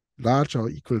larger or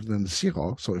equal than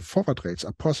 0, so if forward rates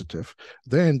are positive,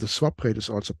 then the swap rate is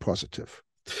also positive.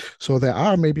 So there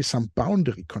are maybe some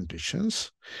boundary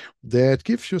conditions that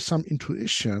give you some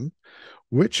intuition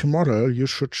which model you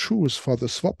should choose for the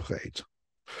swap rate.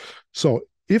 So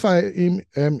if I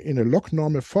am in a log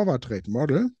normal forward rate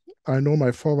model, I know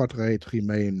my forward rate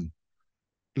remain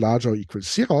larger or equal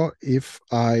 0 if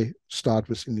I start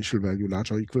with initial value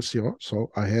larger or equal 0. So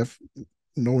I have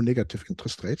no negative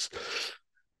interest rates.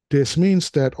 This means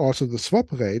that also the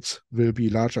swap rates will be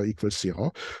larger or equal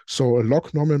 0. So a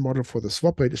log normal model for the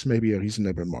swap rate is maybe a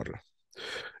reasonable model.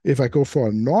 If I go for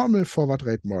a normal forward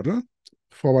rate model,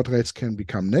 forward rates can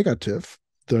become negative.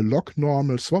 The log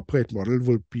normal swap rate model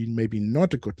will be maybe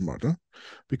not a good model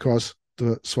because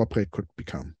the swap rate could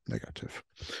become negative.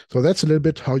 So that's a little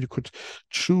bit how you could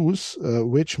choose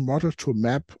which model to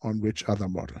map on which other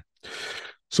model.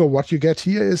 So what you get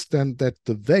here is then that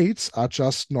the weights are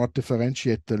just not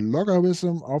differentiate the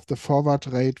logarithm of the forward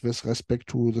rate with respect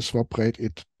to the swap rate.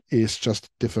 It is just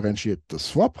differentiate the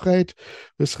swap rate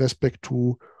with respect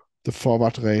to the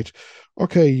forward rate.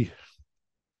 Okay,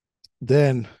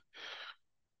 then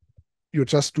you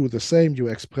just do the same. You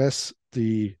express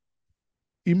the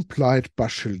implied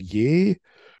Bachelier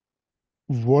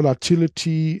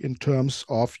volatility in terms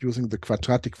of using the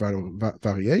quadratic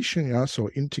variation. Yeah, so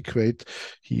integrate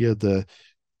here the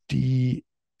DSAB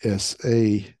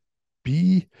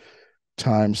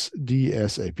times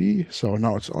DSAB. So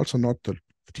now it's also not the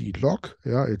D log.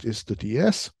 Yeah, it is the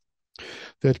DS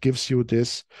that gives you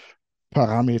this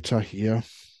parameter here.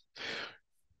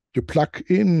 You plug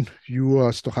in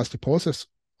your stochastic process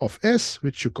of S,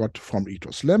 which you got from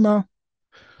Ito's lemma,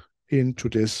 into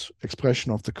this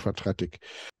expression of the quadratic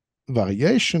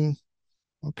variation.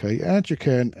 Okay, and you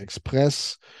can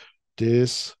express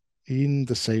this in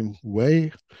the same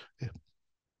way.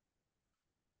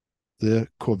 The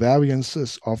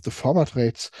covariances of the forward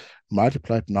rates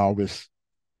multiplied now with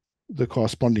the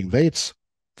corresponding weights.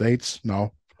 Weights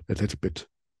now a little bit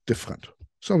different.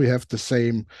 So we have the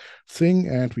same thing,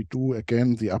 and we do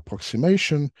again the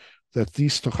approximation that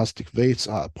these stochastic weights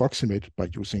are approximated by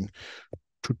using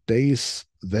today's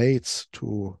weights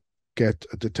to get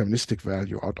a deterministic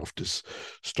value out of this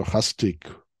stochastic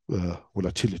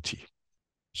volatility.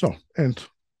 So, and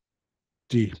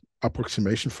the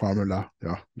approximation formula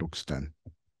looks then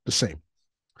the same.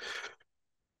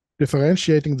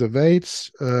 Differentiating the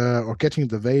weights or getting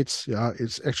the weights,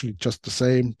 it's actually just the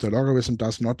same. The logarithm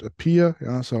does not appear,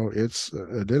 so it's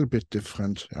a little bit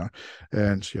different,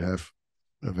 and you have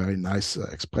a very nice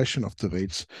expression of the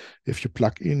weights. If you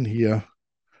plug in here,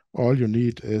 all you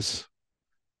need is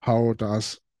how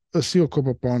does a zero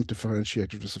Cooper bond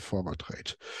differentiated with a forward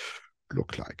rate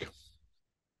look like.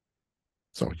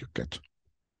 So you get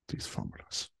these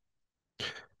formulas.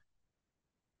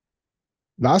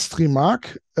 Last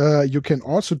remark, you can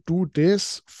also do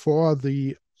this for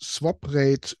the swap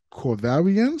rate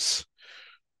covariance.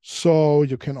 So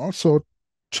you can also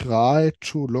try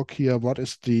to look here, what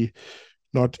is the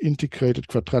not integrated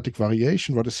quadratic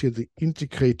variation, what is here the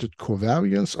integrated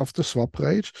covariance of the swap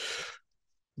rate.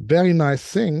 Very nice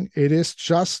thing, it is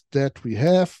just that we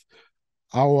have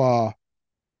our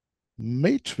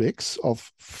matrix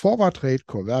of forward rate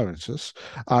covariances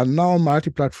are now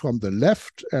multiplied from the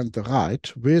left and the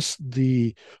right with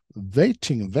the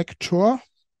weighting vector,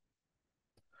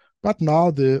 but now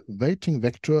the weighting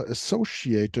vector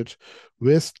associated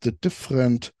with the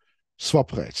different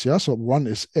swap rates. So one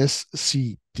is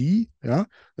SCD,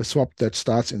 a swap that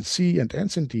starts in C and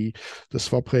ends in D, the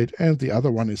swap rate, and the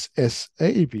other one is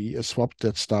SAB, a swap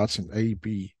that starts in TA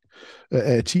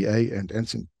and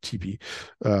ends in TB.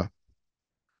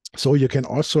 So you can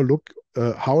also look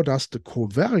how does the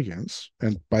covariance,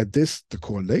 and by this the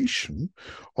correlation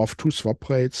of two swap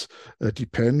rates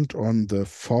depend on the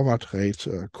forward rate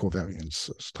covariance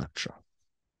structure.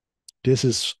 This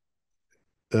is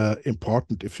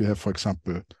important if you have, for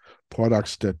example,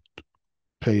 products that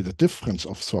pay the difference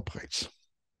of swap rates.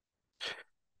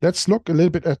 Let's look a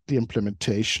little bit at the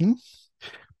implementation.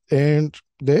 And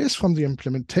there is, from the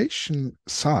implementation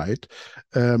side,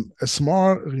 a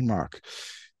small remark.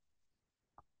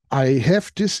 I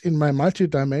have this in my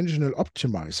multidimensional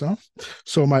optimizer.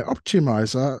 So my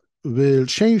optimizer will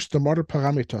change the model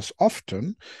parameters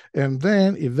often and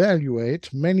then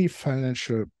evaluate many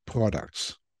financial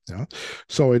products.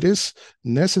 So it is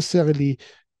necessary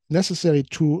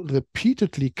to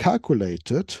repeatedly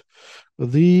calculate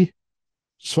the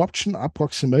swaption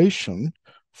approximation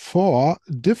for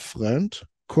different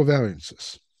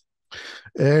covariances.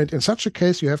 And in such a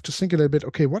case, you have to think a little bit,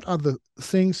 okay, what are the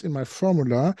things in my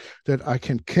formula that I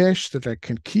can cache, that I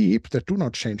can keep, that do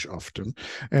not change often?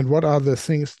 And what are the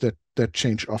things that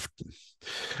change often?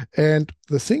 And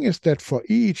the thing is that for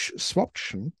each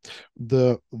swaption,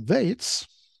 the weights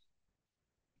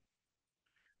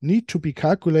need to be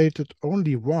calculated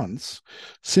only once,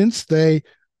 since they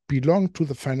belong to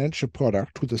the financial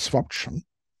product, to the swaption.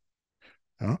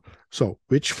 So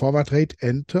which forward rate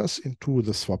enters into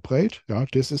the swap rate?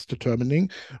 This is determining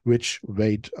which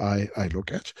weight I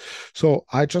look at. So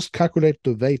I just calculate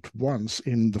the weight once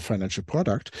in the financial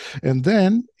product. And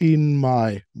then in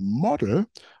my model,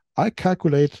 I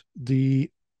calculate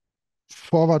the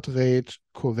forward rate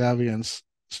covariance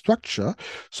structure.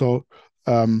 So,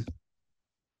 and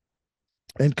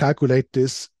calculate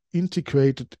this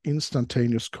integrated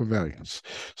instantaneous covariance.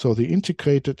 So the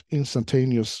integrated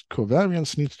instantaneous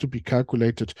covariance needs to be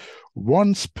calculated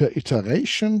once per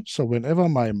iteration. So whenever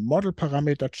my model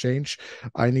parameter change,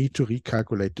 I need to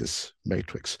recalculate this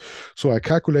matrix. So I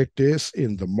calculate this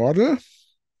in the model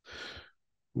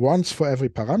once for every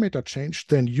parameter change,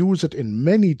 then use it in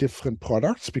many different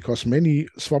products, because many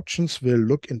swaptions will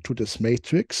look into this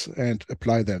matrix and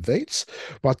apply their weights,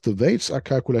 but the weights are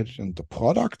calculated in the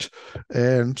product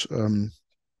and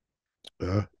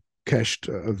cached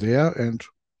there, and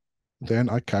then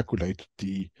I calculate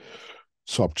the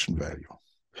swaption value.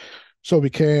 So we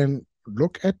can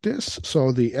look at this.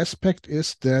 So the aspect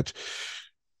is that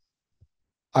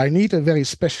I need a very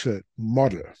special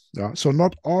model. So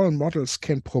not all models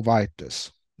can provide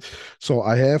this. So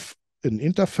I have an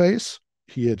interface.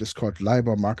 Here it is called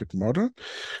LIBOR market model.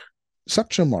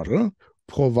 Such a model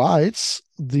provides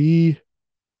the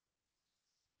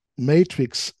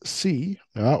matrix C,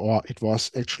 or it was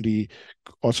actually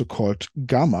also called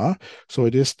gamma. So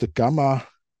it is the gamma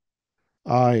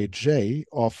ij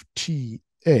of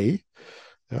TA.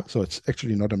 So it's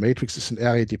actually not a matrix, it's an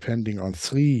array depending on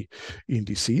 3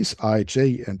 indices,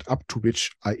 ij, and up to which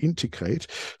I integrate.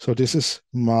 So this is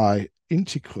my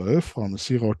integral from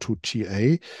 0 to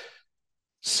TA,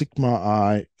 sigma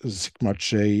I, sigma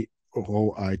j,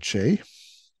 rho ij.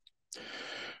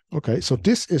 Okay, so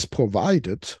this is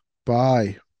provided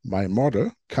by my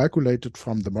model calculated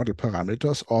from the model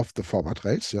parameters of the forward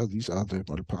rates. Yeah, these are the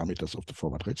model parameters of the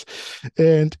forward rates.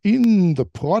 And in the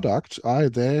product, I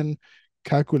then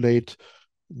calculate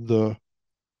the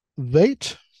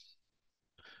weight,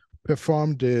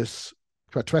 perform this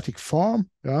quadratic form,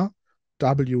 yeah,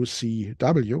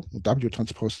 WCW, W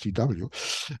transpose TW,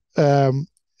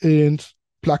 and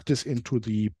plug this into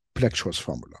the Black-Scholes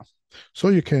formula. So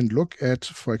you can look at,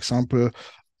 for example,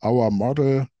 our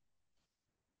model,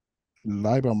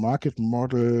 Leiber market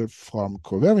model from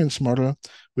covariance model,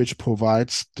 which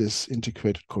provides this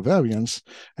integrated covariance.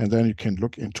 And then you can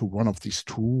look into one of these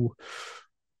two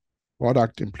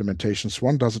product implementations.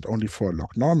 One does it only for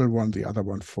log normal one, the other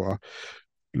one for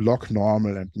log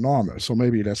normal and normal. So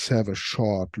maybe let's have a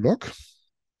short look.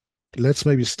 Let's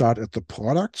maybe start at the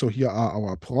product. So here are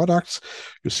our products.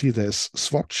 You see there's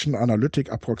swaption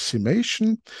analytic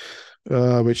approximation,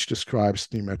 which describes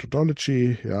the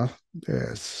methodology, yeah,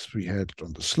 as we had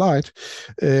on the slide.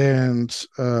 And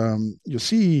you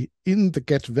see in the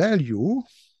get value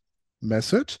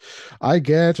method, I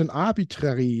get an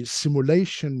arbitrary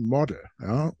simulation model,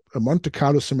 yeah, a Monte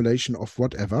Carlo simulation of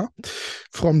whatever.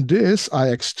 From this,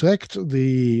 I extract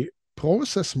the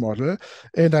process model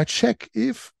and I check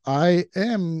if I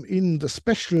am in the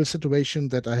special situation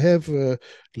that I have a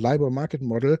Leiber market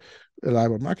model. A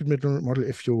Leiber market model,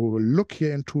 if you look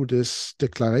here into this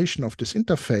declaration of this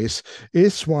interface,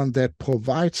 is one that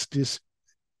provides this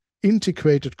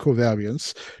integrated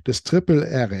covariance, this triple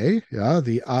array, yeah,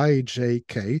 the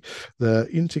IJK, the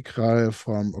integral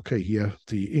from, okay, here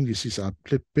the indices are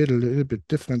a little bit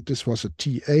different. This was a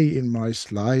TA in my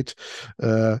slide,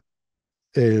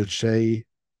 LJ,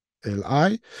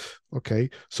 Li. Okay,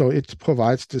 so it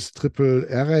provides this triple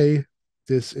array.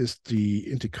 This is the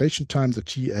integration time, the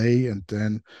TA, and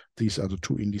then these are the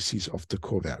two indices of the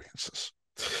covariances.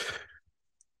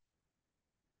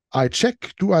 I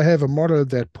check, do I have a model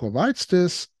that provides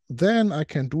this? Then I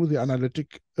can do the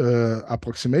analytic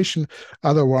approximation.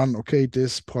 Other one, okay,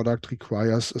 this product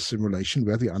requires a simulation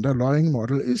where the underlying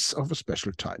model is of a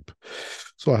special type.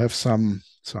 So I have some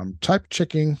type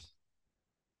checking.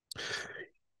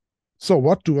 So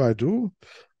what do?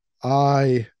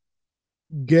 I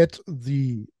get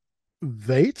the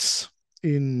weights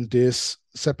in this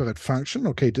separate function.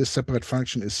 Okay, this separate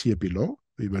function is here below.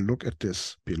 We will look at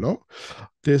this below.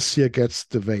 This here gets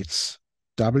the weights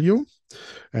W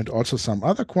and also some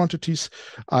other quantities.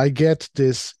 I get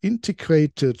this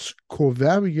integrated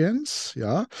covariance,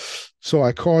 yeah. So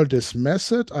I call this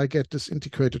method, I get this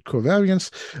integrated covariance.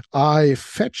 I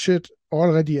fetch it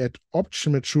already at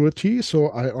option maturity, so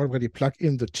I already plug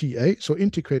in the TA, so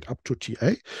integrate up to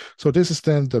TA. So this is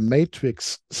then the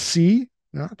matrix C.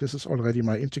 Yeah, this is already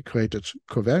my integrated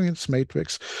covariance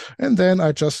matrix. And then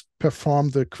I just perform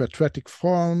the quadratic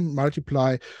form,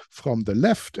 multiply from the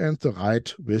left and the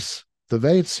right with the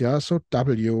weights. Yeah, so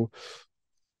W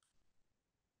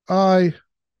I,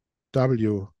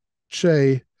 W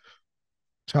J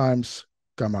times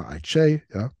gamma ij,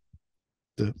 yeah,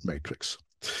 the matrix.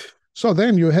 So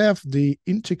then you have the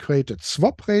integrated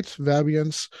swap rate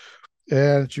variance,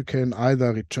 and you can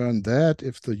either return that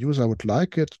if the user would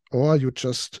like it, or you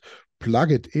just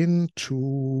plug it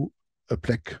into a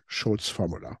Black-Scholes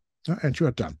formula, and you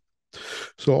are done.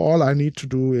 So all I need to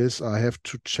do is I have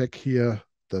to check here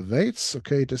the weights.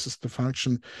 Okay, this is the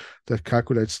function that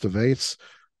calculates the weights.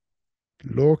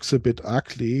 Looks a bit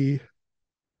ugly.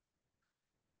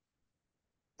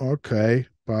 Okay,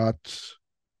 but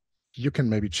you can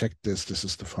maybe check this. This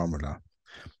is the formula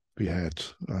we had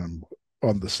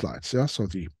on the slides. Yeah, so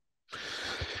the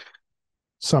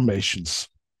summations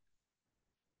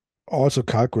also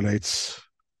calculates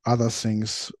other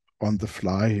things on the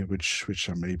fly, which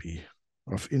are maybe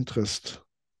of interest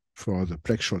for the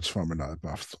Black-Scholes formula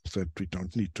above, so that we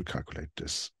don't need to calculate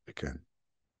this again.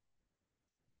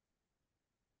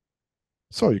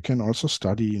 So you can also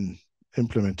study in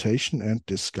implementation, and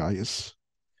this guy is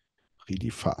really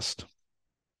fast.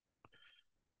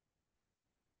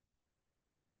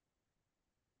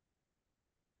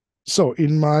 So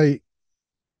in my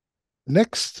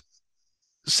next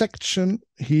section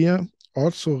here,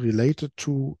 also related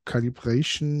to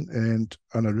calibration and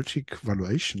analytic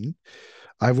evaluation,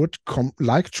 I would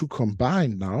like to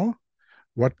combine now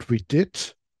what we did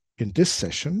in this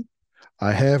session.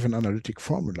 I have an analytic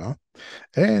formula,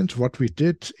 and what we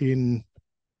did in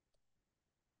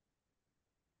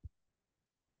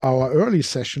our early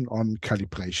session on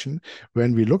calibration,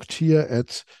 when we looked here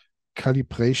at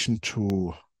calibration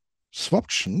to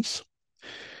swaptions,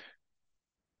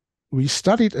 we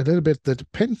studied a little bit the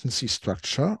dependency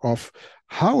structure of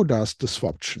how does the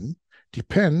swaption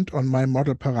depend on my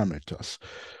model parameters.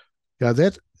 Yeah,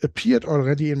 that appeared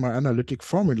already in my analytic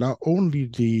formula. Only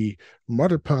the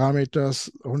model parameters,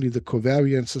 only the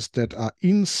covariances that are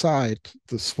inside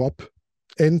the swap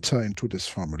enter into this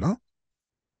formula.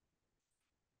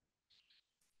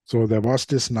 So there was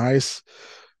this nice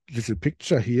little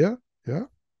picture here. Yeah.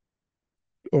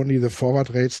 Only the forward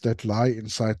rates that lie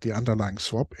inside the underlying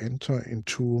swap enter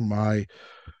into my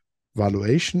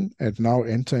valuation and now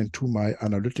enter into my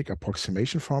analytic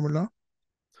approximation formula.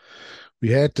 We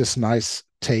had this nice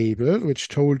table which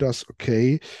told us,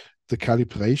 okay, the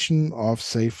calibration of,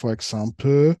 say, for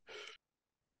example,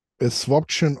 a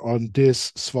swaption on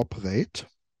this swap rate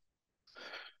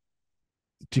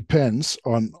depends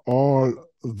on all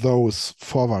those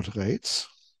forward rates.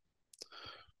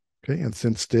 Okay, and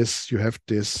since this, you have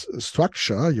this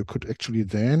structure, you could actually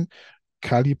then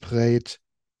calibrate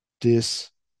this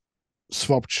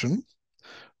swaption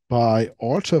by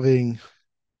altering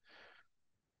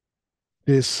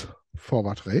this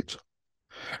forward rate.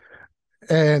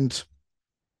 And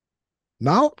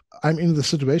now I'm in the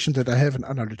situation that I have an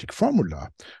analytic formula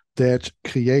that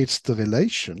creates the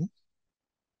relation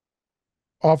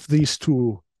of these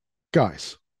two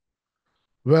guys.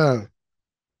 Well,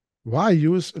 why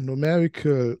use a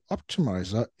numerical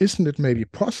optimizer? Isn't it maybe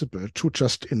possible to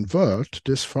just invert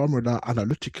this formula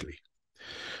analytically?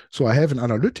 So I have an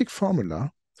analytic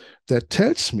formula that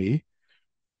tells me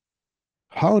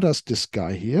how does this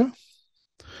guy here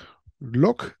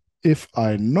look if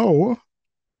I know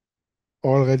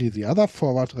already the other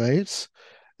forward rates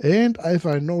and if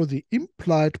I know the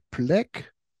implied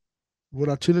black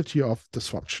volatility of the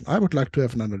swaption. I would like to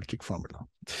have an analytic formula.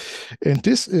 And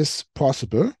this is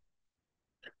possible.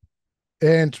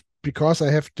 And because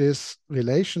I have this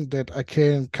relation that I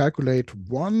can calculate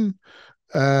one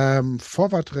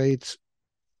forward rate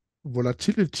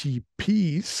volatility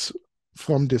piece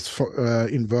from this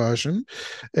inversion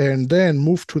and then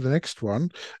move to the next one,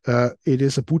 it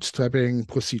is a bootstrapping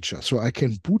procedure. So I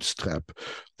can bootstrap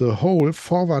the whole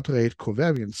forward rate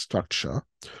covariance structure.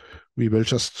 We will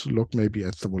just look maybe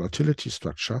at the volatility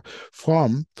structure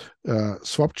from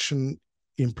swaption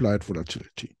implied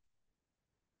volatility.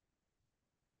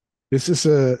 This is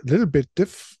a little bit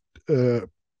this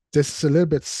is a little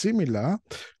bit similar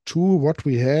to what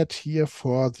we had here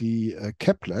for the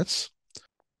caplets.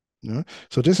 Yeah?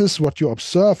 So this is what you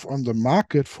observe on the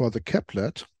market for the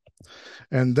caplet.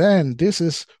 And then this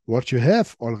is what you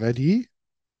have already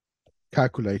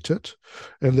calculated.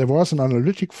 And there was an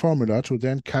analytic formula to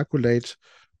then calculate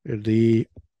the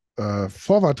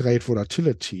forward rate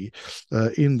volatility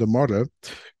in the model,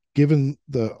 given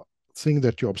the thing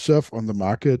that you observe on the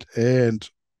market and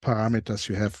parameters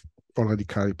you have already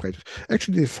calibrated.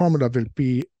 Actually, the formula will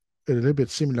be a little bit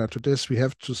similar to this. We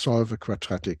have to solve a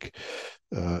quadratic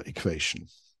equation.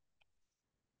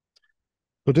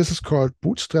 So this is called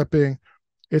bootstrapping.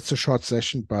 It's a short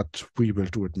session, but we will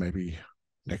do it maybe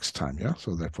next time. Yeah.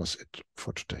 So that was it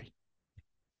for today.